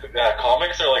like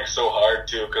comics are like so hard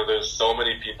too, because there's so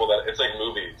many people that it's like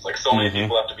movies. Like, so many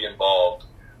people have to be involved.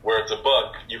 Where it's a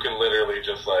book, you can literally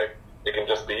just like, it can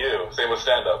just be you. Same with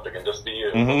stand up, it can just be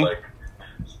you. But like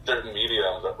certain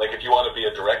mediums, like if you want to be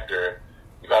a director,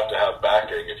 you have to have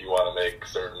backing if you want to make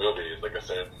certain movies, like a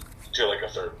certain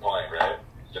point, right?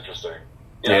 It's interesting.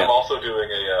 Yeah, I'm also doing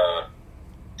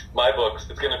my books.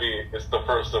 It's the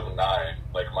first of 9.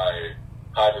 Like, my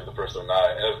Hive is the first of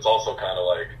 9, and it's also kind of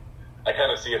like, I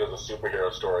kind of see it as a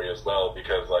superhero story as well,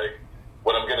 because like,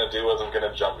 what I'm gonna do is I'm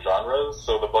gonna jump genres.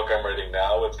 So the book I'm writing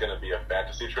now, it's gonna be a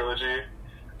fantasy trilogy,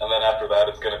 and then after that,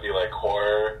 it's gonna be like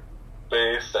horror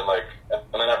based, and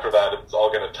then after that, it's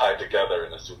all gonna tie together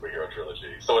in a superhero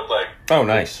trilogy. So it's like, oh,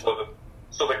 nice.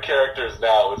 So the characters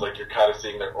now is like, you're kind of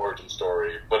seeing their origin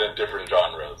story, but in different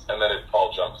genres, and then it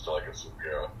all jumps to like a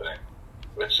superhero thing.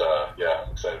 Which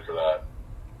I'm excited for that.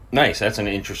 Nice. That's an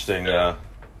interesting. That's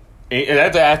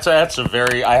a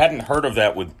very. I hadn't heard of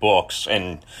that with books,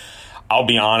 and I'll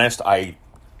be honest, I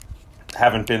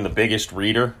haven't been the biggest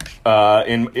reader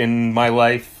in my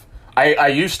life. I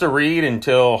used to read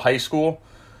until high school.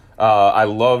 I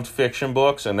loved fiction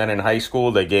books, and then in high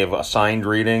school they gave assigned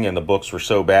reading, and the books were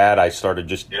so bad I started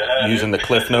just using the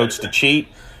Cliff Notes to cheat.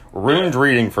 Ruined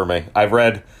reading for me. I've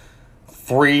read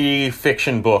 3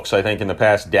 fiction books, I think, in the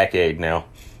past decade now,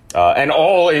 and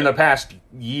all in the past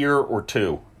year or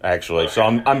 2, actually. So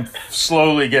I'm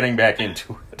slowly getting back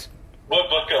into it. What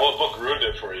book ruined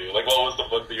it for you? Like, what was the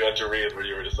book that you had to read where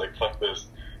you were just like, fuck this?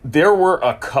 There were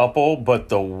a couple, but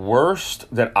the worst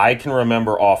that I can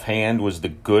remember offhand was The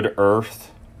Good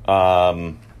Earth,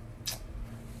 by...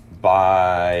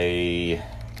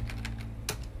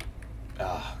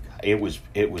 It was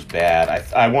bad.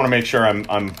 I want to make sure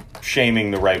I'm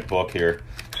shaming the right book here.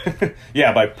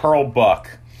 Yeah, by Pearl Buck.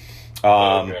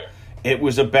 It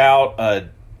was about a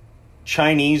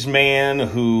Chinese man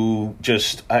who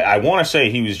just, I want to say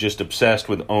he was just obsessed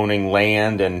with owning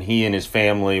land, and he and his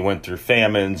family went through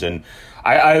famines. And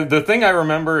the thing I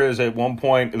remember is at one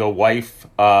point the wife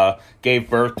gave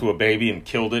birth to a baby and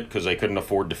killed it because they couldn't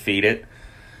afford to feed it.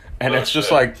 And it's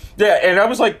just like, and I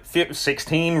was like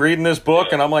 16 reading this book,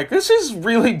 and I'm like, this is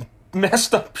really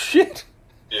messed up shit.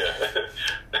 Yeah.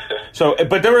 So,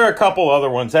 but there were a couple other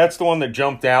ones. That's the one that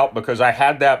jumped out because I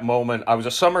had that moment. I was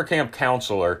a summer camp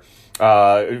counselor,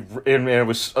 and it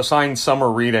was assigned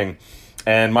summer reading,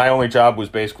 and my only job was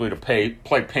basically to play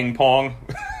ping pong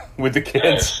with the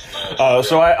kids. Nice.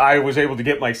 So I was able to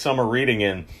get my summer reading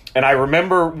in. And I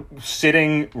remember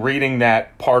sitting, reading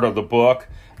that part of the book,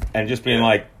 and just being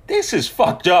like, this is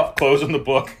fucked up, closing the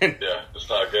book. Yeah, it's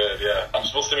not good, yeah. I'm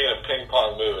supposed to be in a ping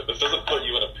pong mood. This doesn't put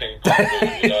you in a ping pong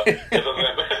mood, you know? It doesn't,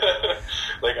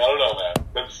 like, I don't know, man.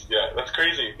 That's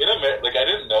crazy. Like, I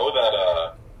didn't know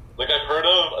that, like, I've heard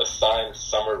of assigned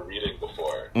summer reading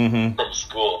before from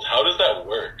schools. How does that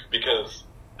work? Because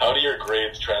how do your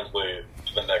grades translate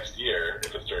to the next year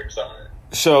if it's during summer?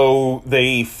 So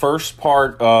the first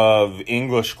part of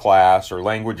English class or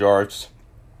language arts,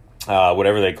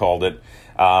 whatever they called it,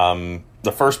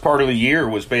 the first part of the year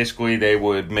was basically they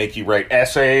would make you write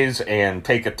essays and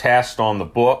take a test on the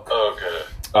book. Okay.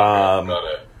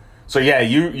 Got it. So yeah,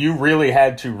 you really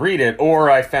had to read it, or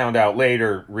I found out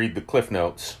later, read the Cliff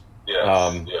Notes.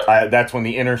 Yes. That's when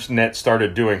the internet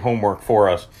started doing homework for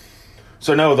us.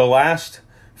 So no, the last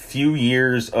few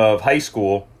years of high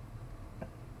school,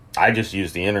 I just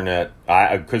used the internet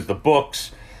because the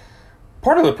books.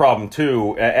 Part of the problem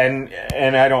too, and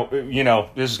I don't,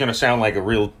 this is going to sound like a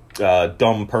real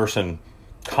dumb person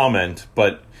comment,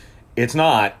 but it's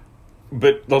not.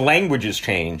 But the language has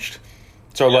changed,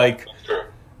 so sure.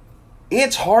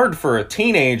 It's hard for a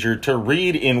teenager to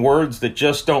read in words that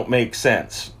just don't make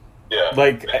sense. Yeah.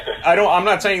 Like I'm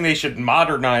not saying they should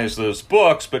modernize those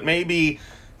books, but maybe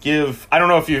give. I don't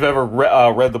know if you've ever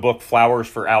read the book Flowers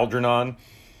for Algernon.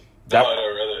 No, I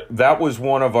never read it. That was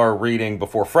one of our reading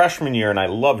before freshman year, and I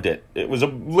loved it. It was a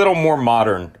little more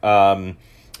modern.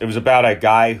 It was about a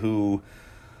guy who,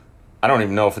 I don't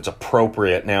even know if it's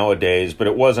appropriate nowadays, but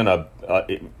it wasn't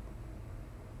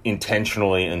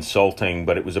intentionally insulting,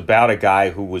 but it was about a guy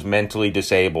who was mentally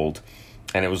disabled,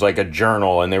 and it was like a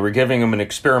journal, and they were giving him an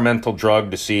experimental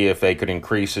drug to see if they could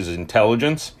increase his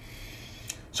intelligence.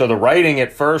 So the writing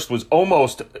at first was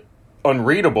almost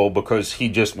unreadable because he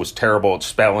just was terrible at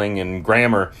spelling and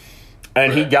grammar,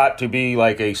 and he got to be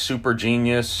like a super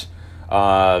genius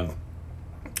where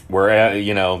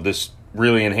this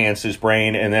really enhanced his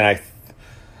brain. And then I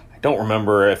don't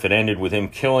remember if it ended with him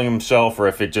killing himself or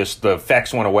if it just the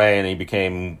effects went away and he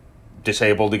became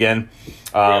disabled again.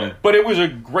 But it was a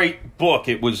great book.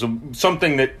 It was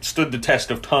something that stood the test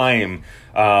of time.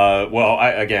 I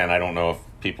don't know if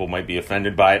people might be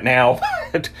offended by it now.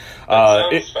 It's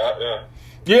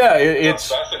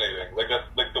fascinating.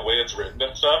 Like the way it's written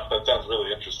and stuff. That sounds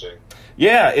really interesting.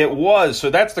 Yeah, it was.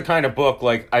 So that's the kind of book.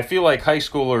 Like I feel like high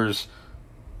schoolers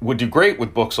would do great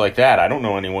with books like that. I don't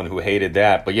know anyone who hated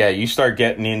that, but yeah, you start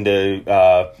getting into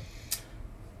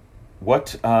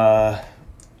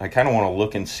I kind of want to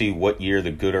look and see what year The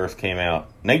Good Earth came out.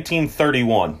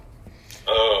 1931.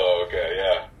 Oh, okay,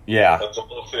 yeah. Yeah. That's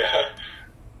almost, yeah.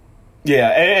 Yeah,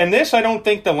 and this, I don't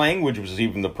think the language was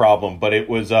even the problem, but it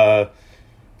was a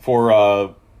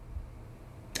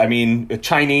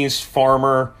Chinese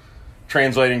farmer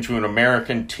translating to an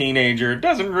American teenager. It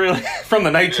doesn't really, from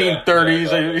the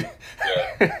 1930s.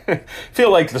 Yeah. Feel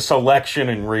like the selection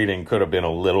and reading could have been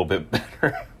a little bit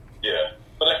better. Yeah.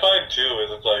 But I find, too,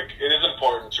 it's like, it is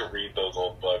important to read those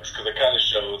old books, because it kind of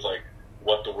shows, like,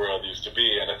 what the world used to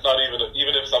be, and it's not even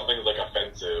if something's, like,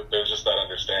 offensive, there's just that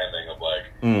understanding of, like,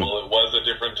 well, it was a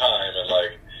different time, and,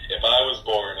 like, if I was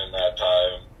born in that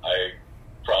time, I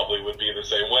probably would be the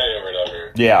same way or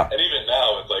whatever. Yeah. And even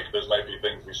now, it's like, there might be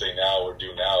things we say now or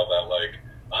do now that, like,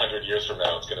 100 years from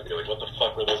now, it's going to be like, what the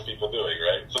fuck were those people doing,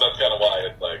 right? So that's kind of why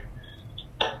it's like,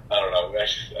 I don't know, I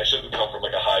shouldn't come from,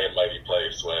 like, a high and mighty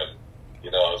place when,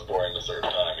 I was born in a certain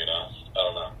time, I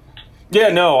don't know. Yeah,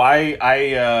 no,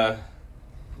 I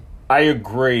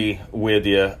agree with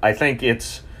you. I think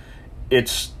it's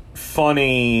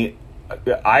funny.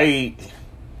 I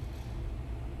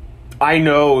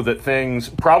know that things,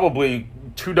 probably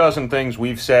 24 things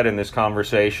we've said in this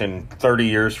conversation 30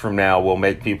 years from now will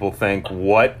make people think,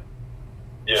 what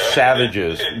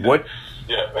savages, what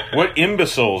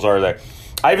imbeciles are they?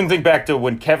 I even think back to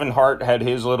when Kevin Hart had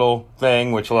his little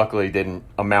thing, which luckily didn't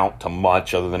amount to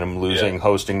much other than him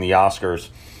hosting the Oscars.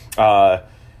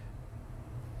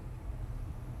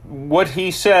 What he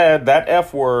said, that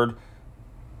F word,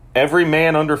 every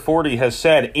man under 40 has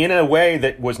said in a way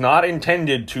that was not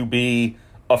intended to be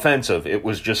offensive. It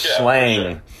was just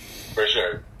slang. For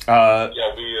sure. I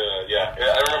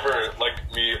remember,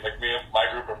 me and my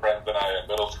group of friends and I in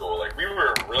middle school, like, we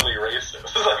were really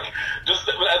racist. Like, just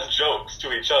as jokes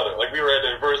to each other. Like, we were a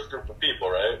diverse group of people,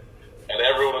 right? And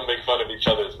everyone would make fun of each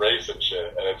other's race and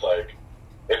shit. And it's like,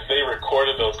 if they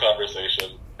recorded those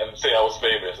conversations and say I was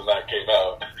famous and that came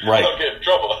out, right, I'd get in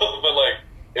trouble. But, like,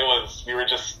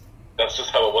 that's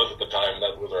just how it was at the time, and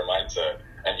that was our mindset.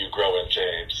 And you grow and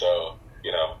change. So,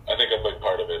 I think a big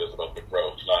part of it is about the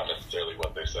growth, not necessarily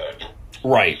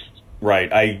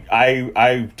Right.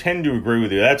 I tend to agree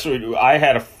with you. That's what, I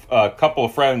had a couple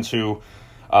of friends who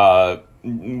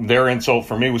their insult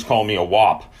for me was calling me a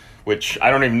wop, which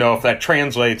I don't even know if that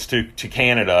translates to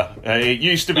Canada. It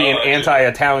used to be an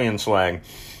anti-Italian slang.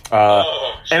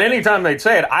 And anytime they'd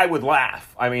say it, I would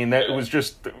laugh. I mean, that was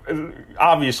just,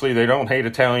 obviously they don't hate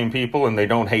Italian people and they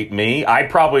don't hate me. I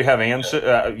probably have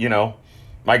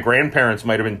my grandparents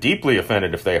might have been deeply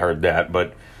offended if they heard that,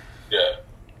 but,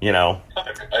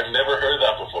 I've never heard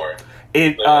that before.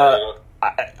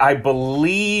 I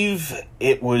believe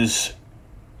it was,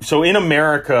 so in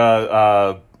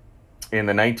America, in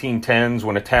the 1910s,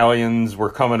 when Italians were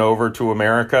coming over to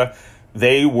America,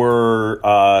 they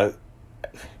were,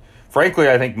 frankly,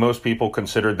 I think most people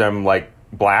considered them like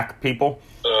black people.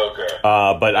 Okay.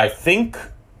 But I think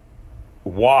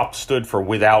WAP stood for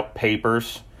without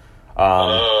papers.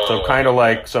 So kind of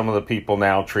like some of the people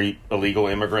now treat illegal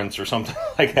immigrants or something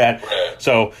like that. Right.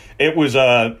 So it was,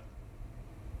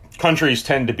 countries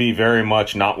tend to be very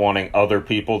much not wanting other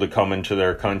people to come into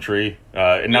their country.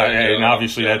 And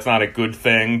obviously that's not a good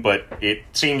thing, but it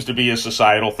seems to be a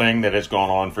societal thing that has gone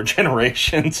on for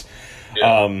generations.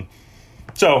 Yeah.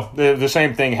 So the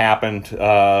same thing happened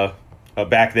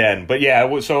back then. But yeah,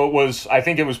 I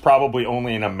think it was probably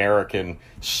only an American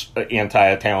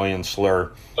anti-Italian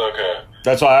slur. Okay.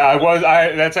 That's why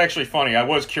that's actually funny. I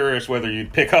was curious whether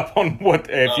you'd pick up on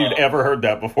if you'd ever heard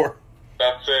that before.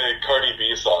 That's a Cardi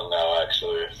B song now,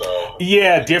 actually. So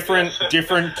yeah, different. I thought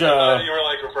you were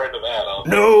like referring to that.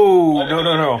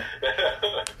 No.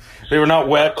 They were not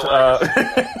wet. And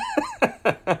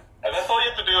that's all you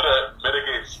have to do to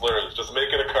mitigate slurs. Just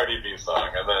make it a Cardi B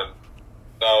song, and then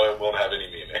now it won't have any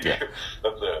meaning. Yeah.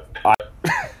 That's it.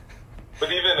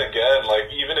 But even again,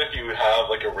 like, even if you have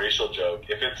like a racial joke,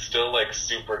 if it's still like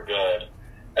super good,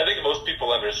 I think most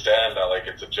people understand that like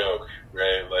it's a joke,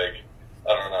 right? Like,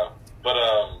 I don't know. But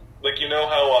like, you know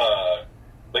how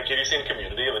like, have you seen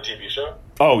Community, the TV show?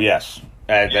 Oh yes,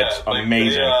 that's like,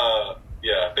 amazing.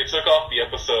 They took off the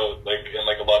episode like in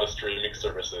like a lot of streaming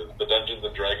services, the Dungeons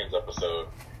and Dragons episode,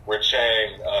 where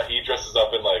Chang he dresses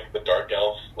up in like the dark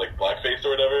elf like blackface or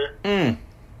whatever.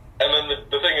 And then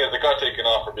the thing is, it got taken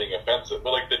off for being offensive.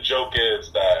 But like the joke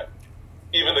is that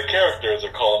even the characters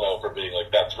are calling out for being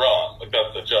like, that's wrong. Like,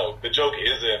 that's the joke. The joke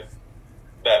isn't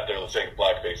that they're saying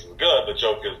blackface is good. The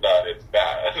joke is that it's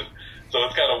bad. So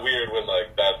it's kind of weird when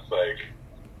like that's like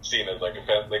seen as like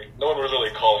offensive. Like, no one was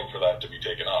really calling for that to be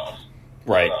taken off.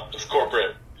 Right. Just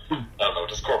corporate. I don't know.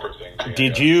 Just corporate things.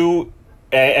 Did you?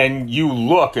 And you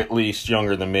look at least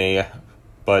younger than me,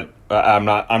 but I'm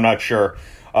not sure.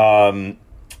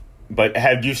 But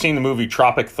have you seen the movie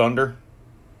Tropic Thunder?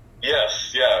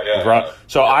 Yes, yeah.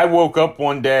 So I woke up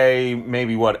one day,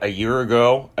 maybe a year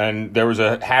ago, and there was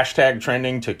a hashtag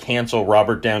trending to cancel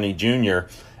Robert Downey Jr.,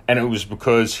 and it was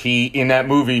because he, in that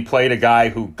movie, played a guy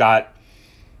who got,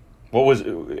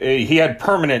 he had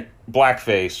permanent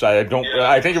blackface.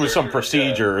 I think it was some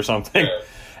procedure or something. Yeah.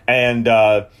 And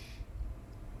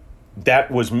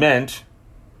that was meant,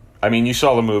 I mean, you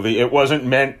saw the movie, it wasn't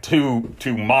meant to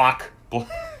mock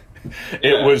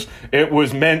It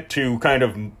was meant to kind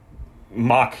of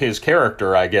mock his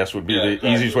character, I guess would be the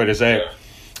easiest way to say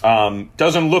it.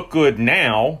 Doesn't look good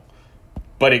now,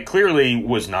 but it clearly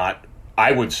was not,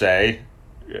 I would say,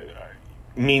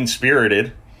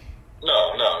 mean-spirited.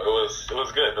 No, it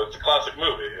was good. It's a classic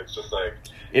movie. It's just like,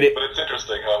 but it's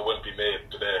interesting how it wouldn't be made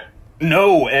today.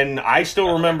 No, and I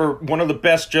still remember one of the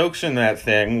best jokes in that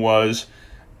thing was,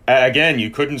 again, you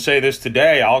couldn't say this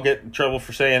today, I'll get in trouble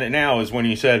for saying it now, is when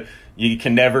he said, you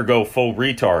can never go full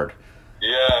retard.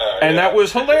 Yeah. And that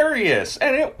was hilarious.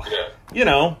 And it,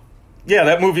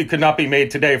 that movie could not be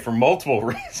made today for multiple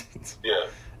reasons. Yeah.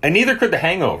 And neither could The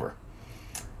Hangover.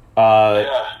 That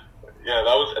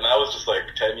was just like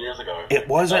 10 years ago. It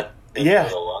wasn't,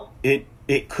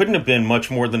 it couldn't have been much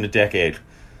more than a decade.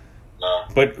 No.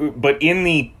 But in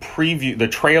the preview, the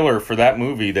trailer for that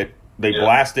movie that they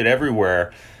blasted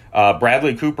everywhere,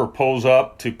 Bradley Cooper pulls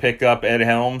up to pick up Ed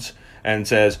Helms and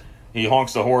says, he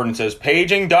honks the horn and says,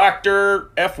 "Paging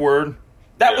Dr. F word."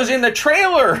 That was in the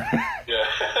trailer. Yeah.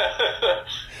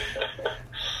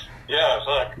 Yeah,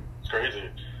 fuck. It's crazy.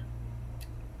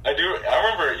 I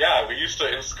remember, we used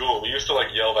to, in school, like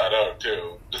yell that out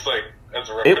too. Just like, as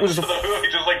a reference to the movie,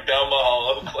 just like down the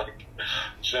hall. I was like,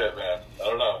 shit, man. I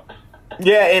don't know.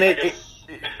 Yeah, and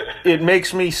it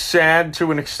makes me sad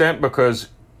to an extent because,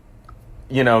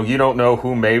 you don't know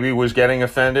who maybe was getting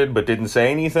offended but didn't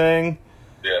say anything.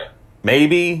 Yeah.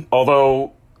 Maybe,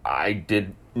 although I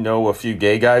did know a few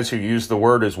gay guys who used the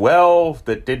word as well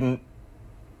that didn't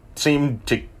seem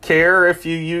to care if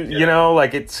you know,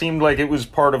 like it seemed like it was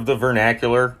part of the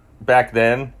vernacular back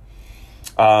then.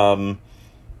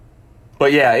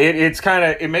 But yeah, it's kind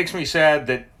of, it makes me sad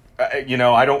that,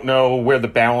 I don't know where the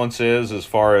balance is as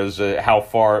far as how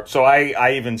far. So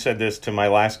I even said this to my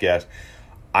last guest.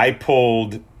 I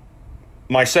pulled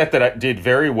my set that I did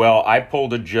very well. I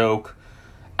pulled a joke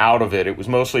out of it. It was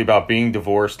mostly about being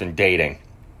divorced and dating.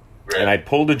 Right. And I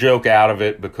pulled a joke out of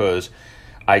it because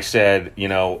I said, you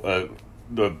guys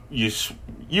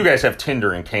have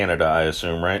Tinder in Canada, I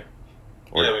assume, right?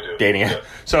 Or yeah, we do. Dating. Yeah.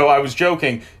 So I was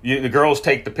joking. The girls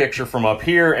take the picture from up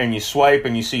here, and you swipe,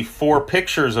 and you see 4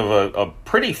 pictures of a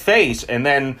pretty face, and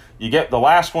then you get the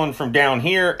last one from down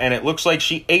here, and it looks like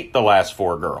she ate the last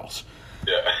 4 girls.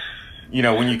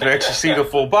 Yeah. When you can actually see the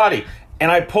full body.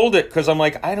 And I pulled it because I'm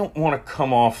like, I don't want to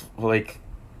come off like,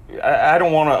 I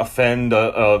don't want to offend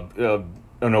an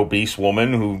obese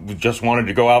woman who just wanted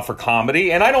to go out for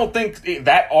comedy. And I don't think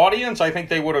that audience, I think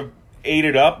they would have ate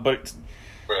it up, but...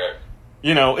 Right.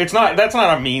 It's not. That's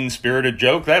not a mean-spirited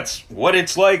joke. That's what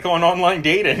it's like on online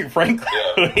dating, frankly.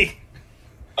 Yeah. I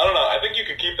don't know. I think you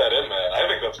could keep that in, man. I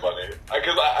think that's funny.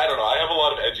 Because I don't know. I have a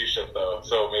lot of edgy shit though,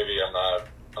 so maybe I'm not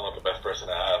the best person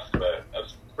to ask, but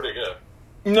that's pretty good.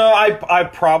 No, I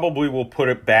probably will put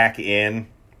it back in.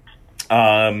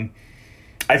 I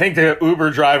think the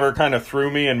Uber driver kind of threw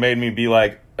me and made me be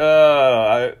like,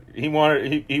 he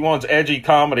wants edgy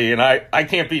comedy, and I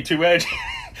can't be too edgy.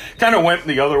 Kind of went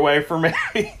the other way for me.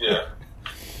 Yeah.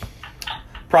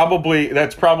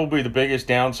 That's probably the biggest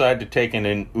downside to taking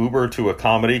an Uber to a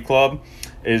comedy club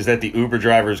is that the Uber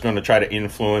driver is going to try to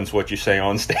influence what you say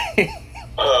on stage.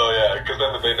 Oh, yeah, because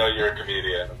then they know you're a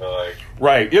comedian, and they're like...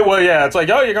 Right. Yeah, well, yeah, it's like,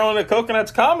 oh, you're going to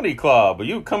Coconut's Comedy Club. Are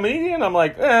you a comedian? I'm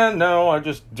like, no, I'm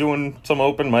just doing some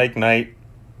open mic night.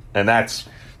 And that's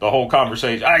the whole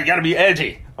conversation. You got to be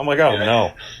edgy. I'm like, oh,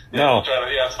 no. No.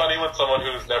 It's funny when someone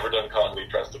who's never done comedy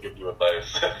tries to give you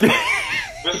advice.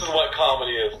 This is what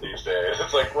comedy is these days.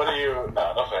 It's like, what are you...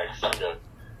 No thanks. I'm good.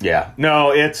 Yeah.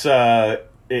 No, it's...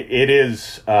 It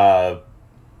is...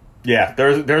 Yeah,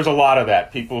 there's a lot of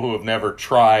that. People who have never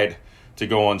tried to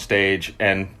go on stage,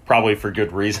 and probably for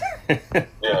good reason.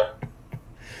 Yeah.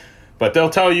 But they'll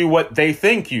tell you what they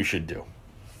think you should do.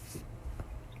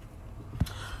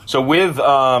 So with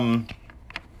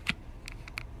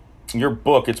your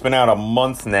book, it's been out a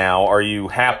month now. Are you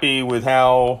happy with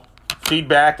how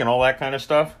feedback and all that kind of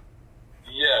stuff?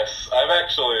 Yes, I've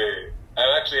actually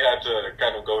had to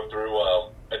kind of go through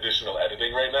additional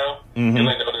editing right now because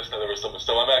I noticed that there was some.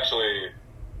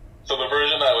 So the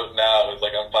version I was now is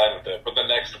like I'm fine with it, but the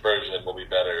next version will be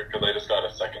better because I just got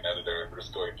a second editor and we're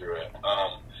just going through it.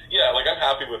 I'm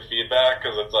happy with feedback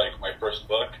because it's like my first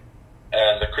book,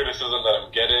 and the criticism that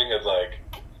I'm getting is like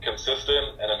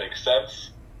consistent and it makes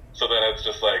sense. So then it's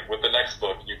just like with the next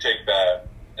book, you take that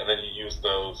and then you use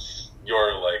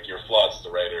your flaws as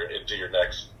a writer into your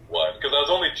next one. Because I was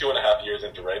only 2.5 years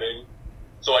into writing,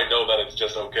 so I know that it's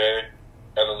just okay.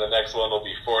 And then the next one will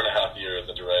be 4.5 years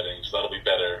into writing, so that'll be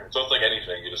better. So it's like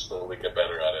anything, you just slowly get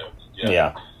better at it.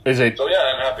 Yeah. Is it? So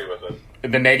yeah, I'm happy with it.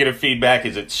 The negative feedback,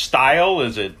 is it style?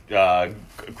 Is it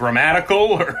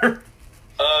grammatical? Or?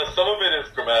 Some of it is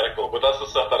grammatical, but that's the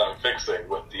stuff that I'm fixing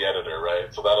with the editor, right?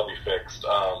 So that'll be fixed.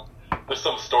 There's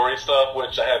some story stuff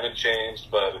which I haven't changed,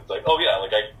 but it's like, oh yeah,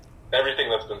 like everything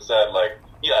that's been said, like,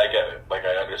 yeah, I get it. Like,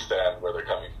 I understand where they're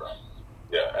coming from.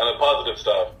 Yeah, and the positive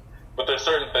stuff. But there's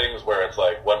certain things where it's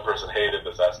like one person hated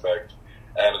this aspect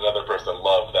and another person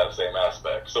loved that same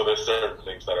aspect. So there's certain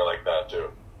things that are like that too.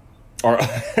 Or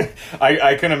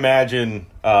I can imagine,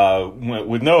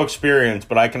 with no experience,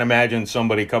 but I can imagine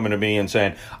somebody coming to me and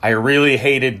saying, I really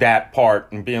hated that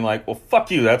part, and being like, well, fuck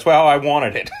you, that's how I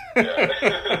wanted it. Yeah.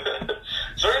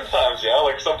 Certain times, yeah,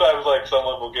 like sometimes like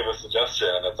someone will give a suggestion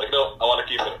and it's like, no, I want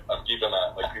to keep it. I'm keeping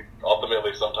that. Like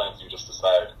ultimately sometimes you just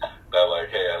decide that like,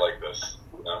 hey, I like this,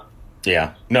 you know?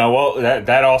 Yeah. No, well,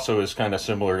 that also is kind of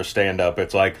similar to stand-up.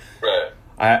 It's like, right.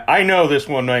 I know this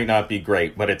one might not be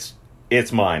great, but it's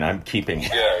mine. I'm keeping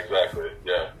it. Yeah, exactly.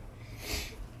 Yeah.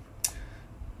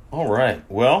 All right.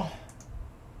 Well,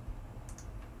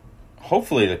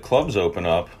 hopefully the clubs open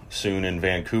up soon in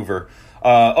Vancouver.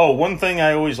 One thing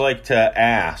I always like to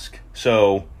ask.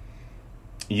 So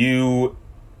you've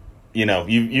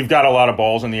got a lot of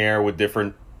balls in the air with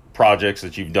different projects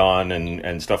that you've done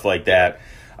and stuff like that.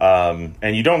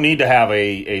 And you don't need to have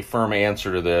a firm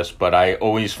answer to this, but I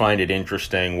always find it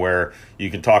interesting where you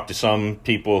can talk to some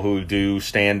people who do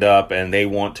stand-up and they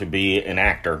want to be an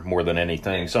actor more than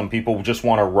anything. Some people just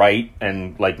want to write,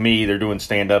 and like me, they're doing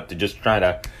stand-up to just try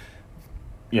to,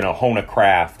 hone a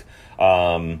craft.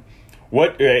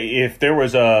 What if there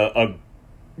was a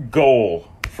goal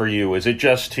for you? Is it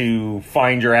just to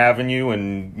find your avenue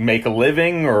and make a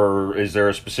living, or is there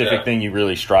a specific thing you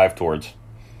really strive towards?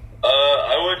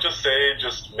 I would just say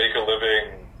just make a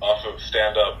living off of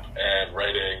stand-up and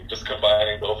writing, just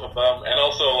combining both of them, and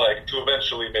also like to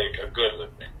eventually make a good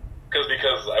living.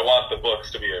 Because I want the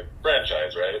books to be a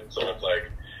franchise, right? So it's like,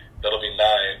 that'll be 9.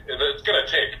 It's going to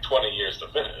take 20 years to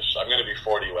finish. I'm going to be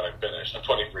 40 when I finish. I'm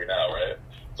 23 now, right?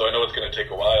 So I know it's going to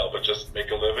take a while, but just make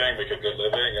a living, make a good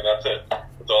living, and that's it.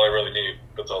 That's all I really need.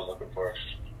 That's all I'm looking for.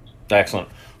 Excellent.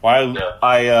 Well,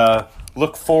 I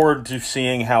look forward to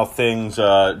seeing how things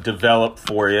develop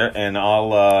for you, and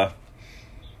I'll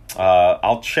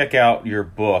check out your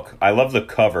book. I love the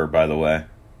cover, by the way.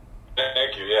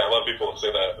 Thank you. Yeah, a lot of people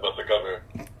say that about the cover.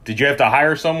 Did you have to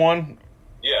hire someone?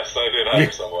 Yes, I did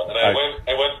hire someone, and I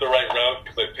went the right route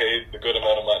because I paid the good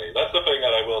amount of money. That's the thing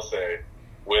that I will say.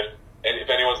 And if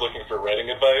anyone's looking for writing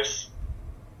advice,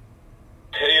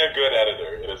 pay a good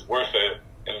editor. It is worth it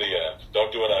in the end.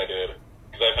 Don't do what I did,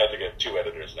 because I've had to get 2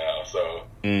 editors now. So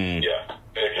yeah,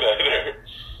 pay a good editor.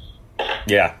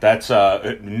 Yeah, that's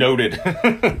noted.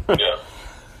 Yeah.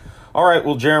 All right,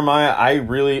 well, Jeremiah, I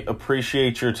really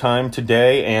appreciate your time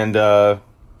today, and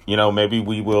maybe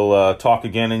we will talk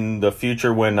again in the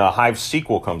future when Hive's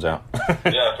sequel comes out.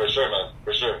 Yeah, for sure, man.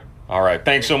 For sure. All right,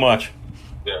 thanks so much.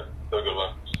 Yeah, have a good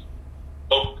one.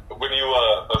 Oh, when you,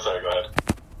 sorry, go ahead.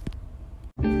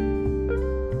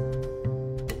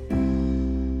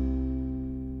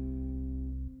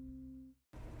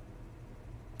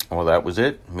 Well, that was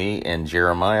it. Me and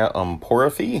Jeremiah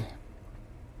Ukponrefe.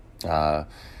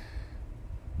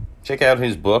 Check out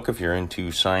his book if you're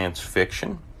into science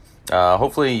fiction.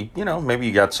 Hopefully, maybe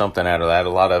you got something out of that. A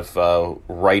lot of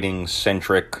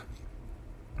writing-centric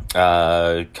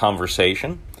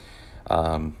conversation.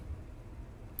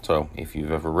 So if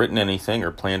you've ever written anything or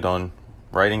planned on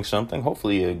writing something,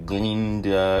 hopefully you gleaned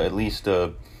at least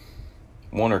 1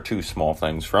 or 2 small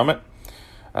things from it.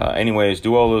 Anyways,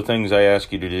 do all the things I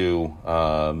ask you to do.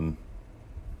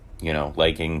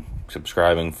 Liking,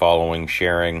 subscribing, following,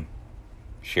 sharing.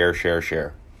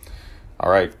 Share.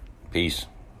 All right. Peace.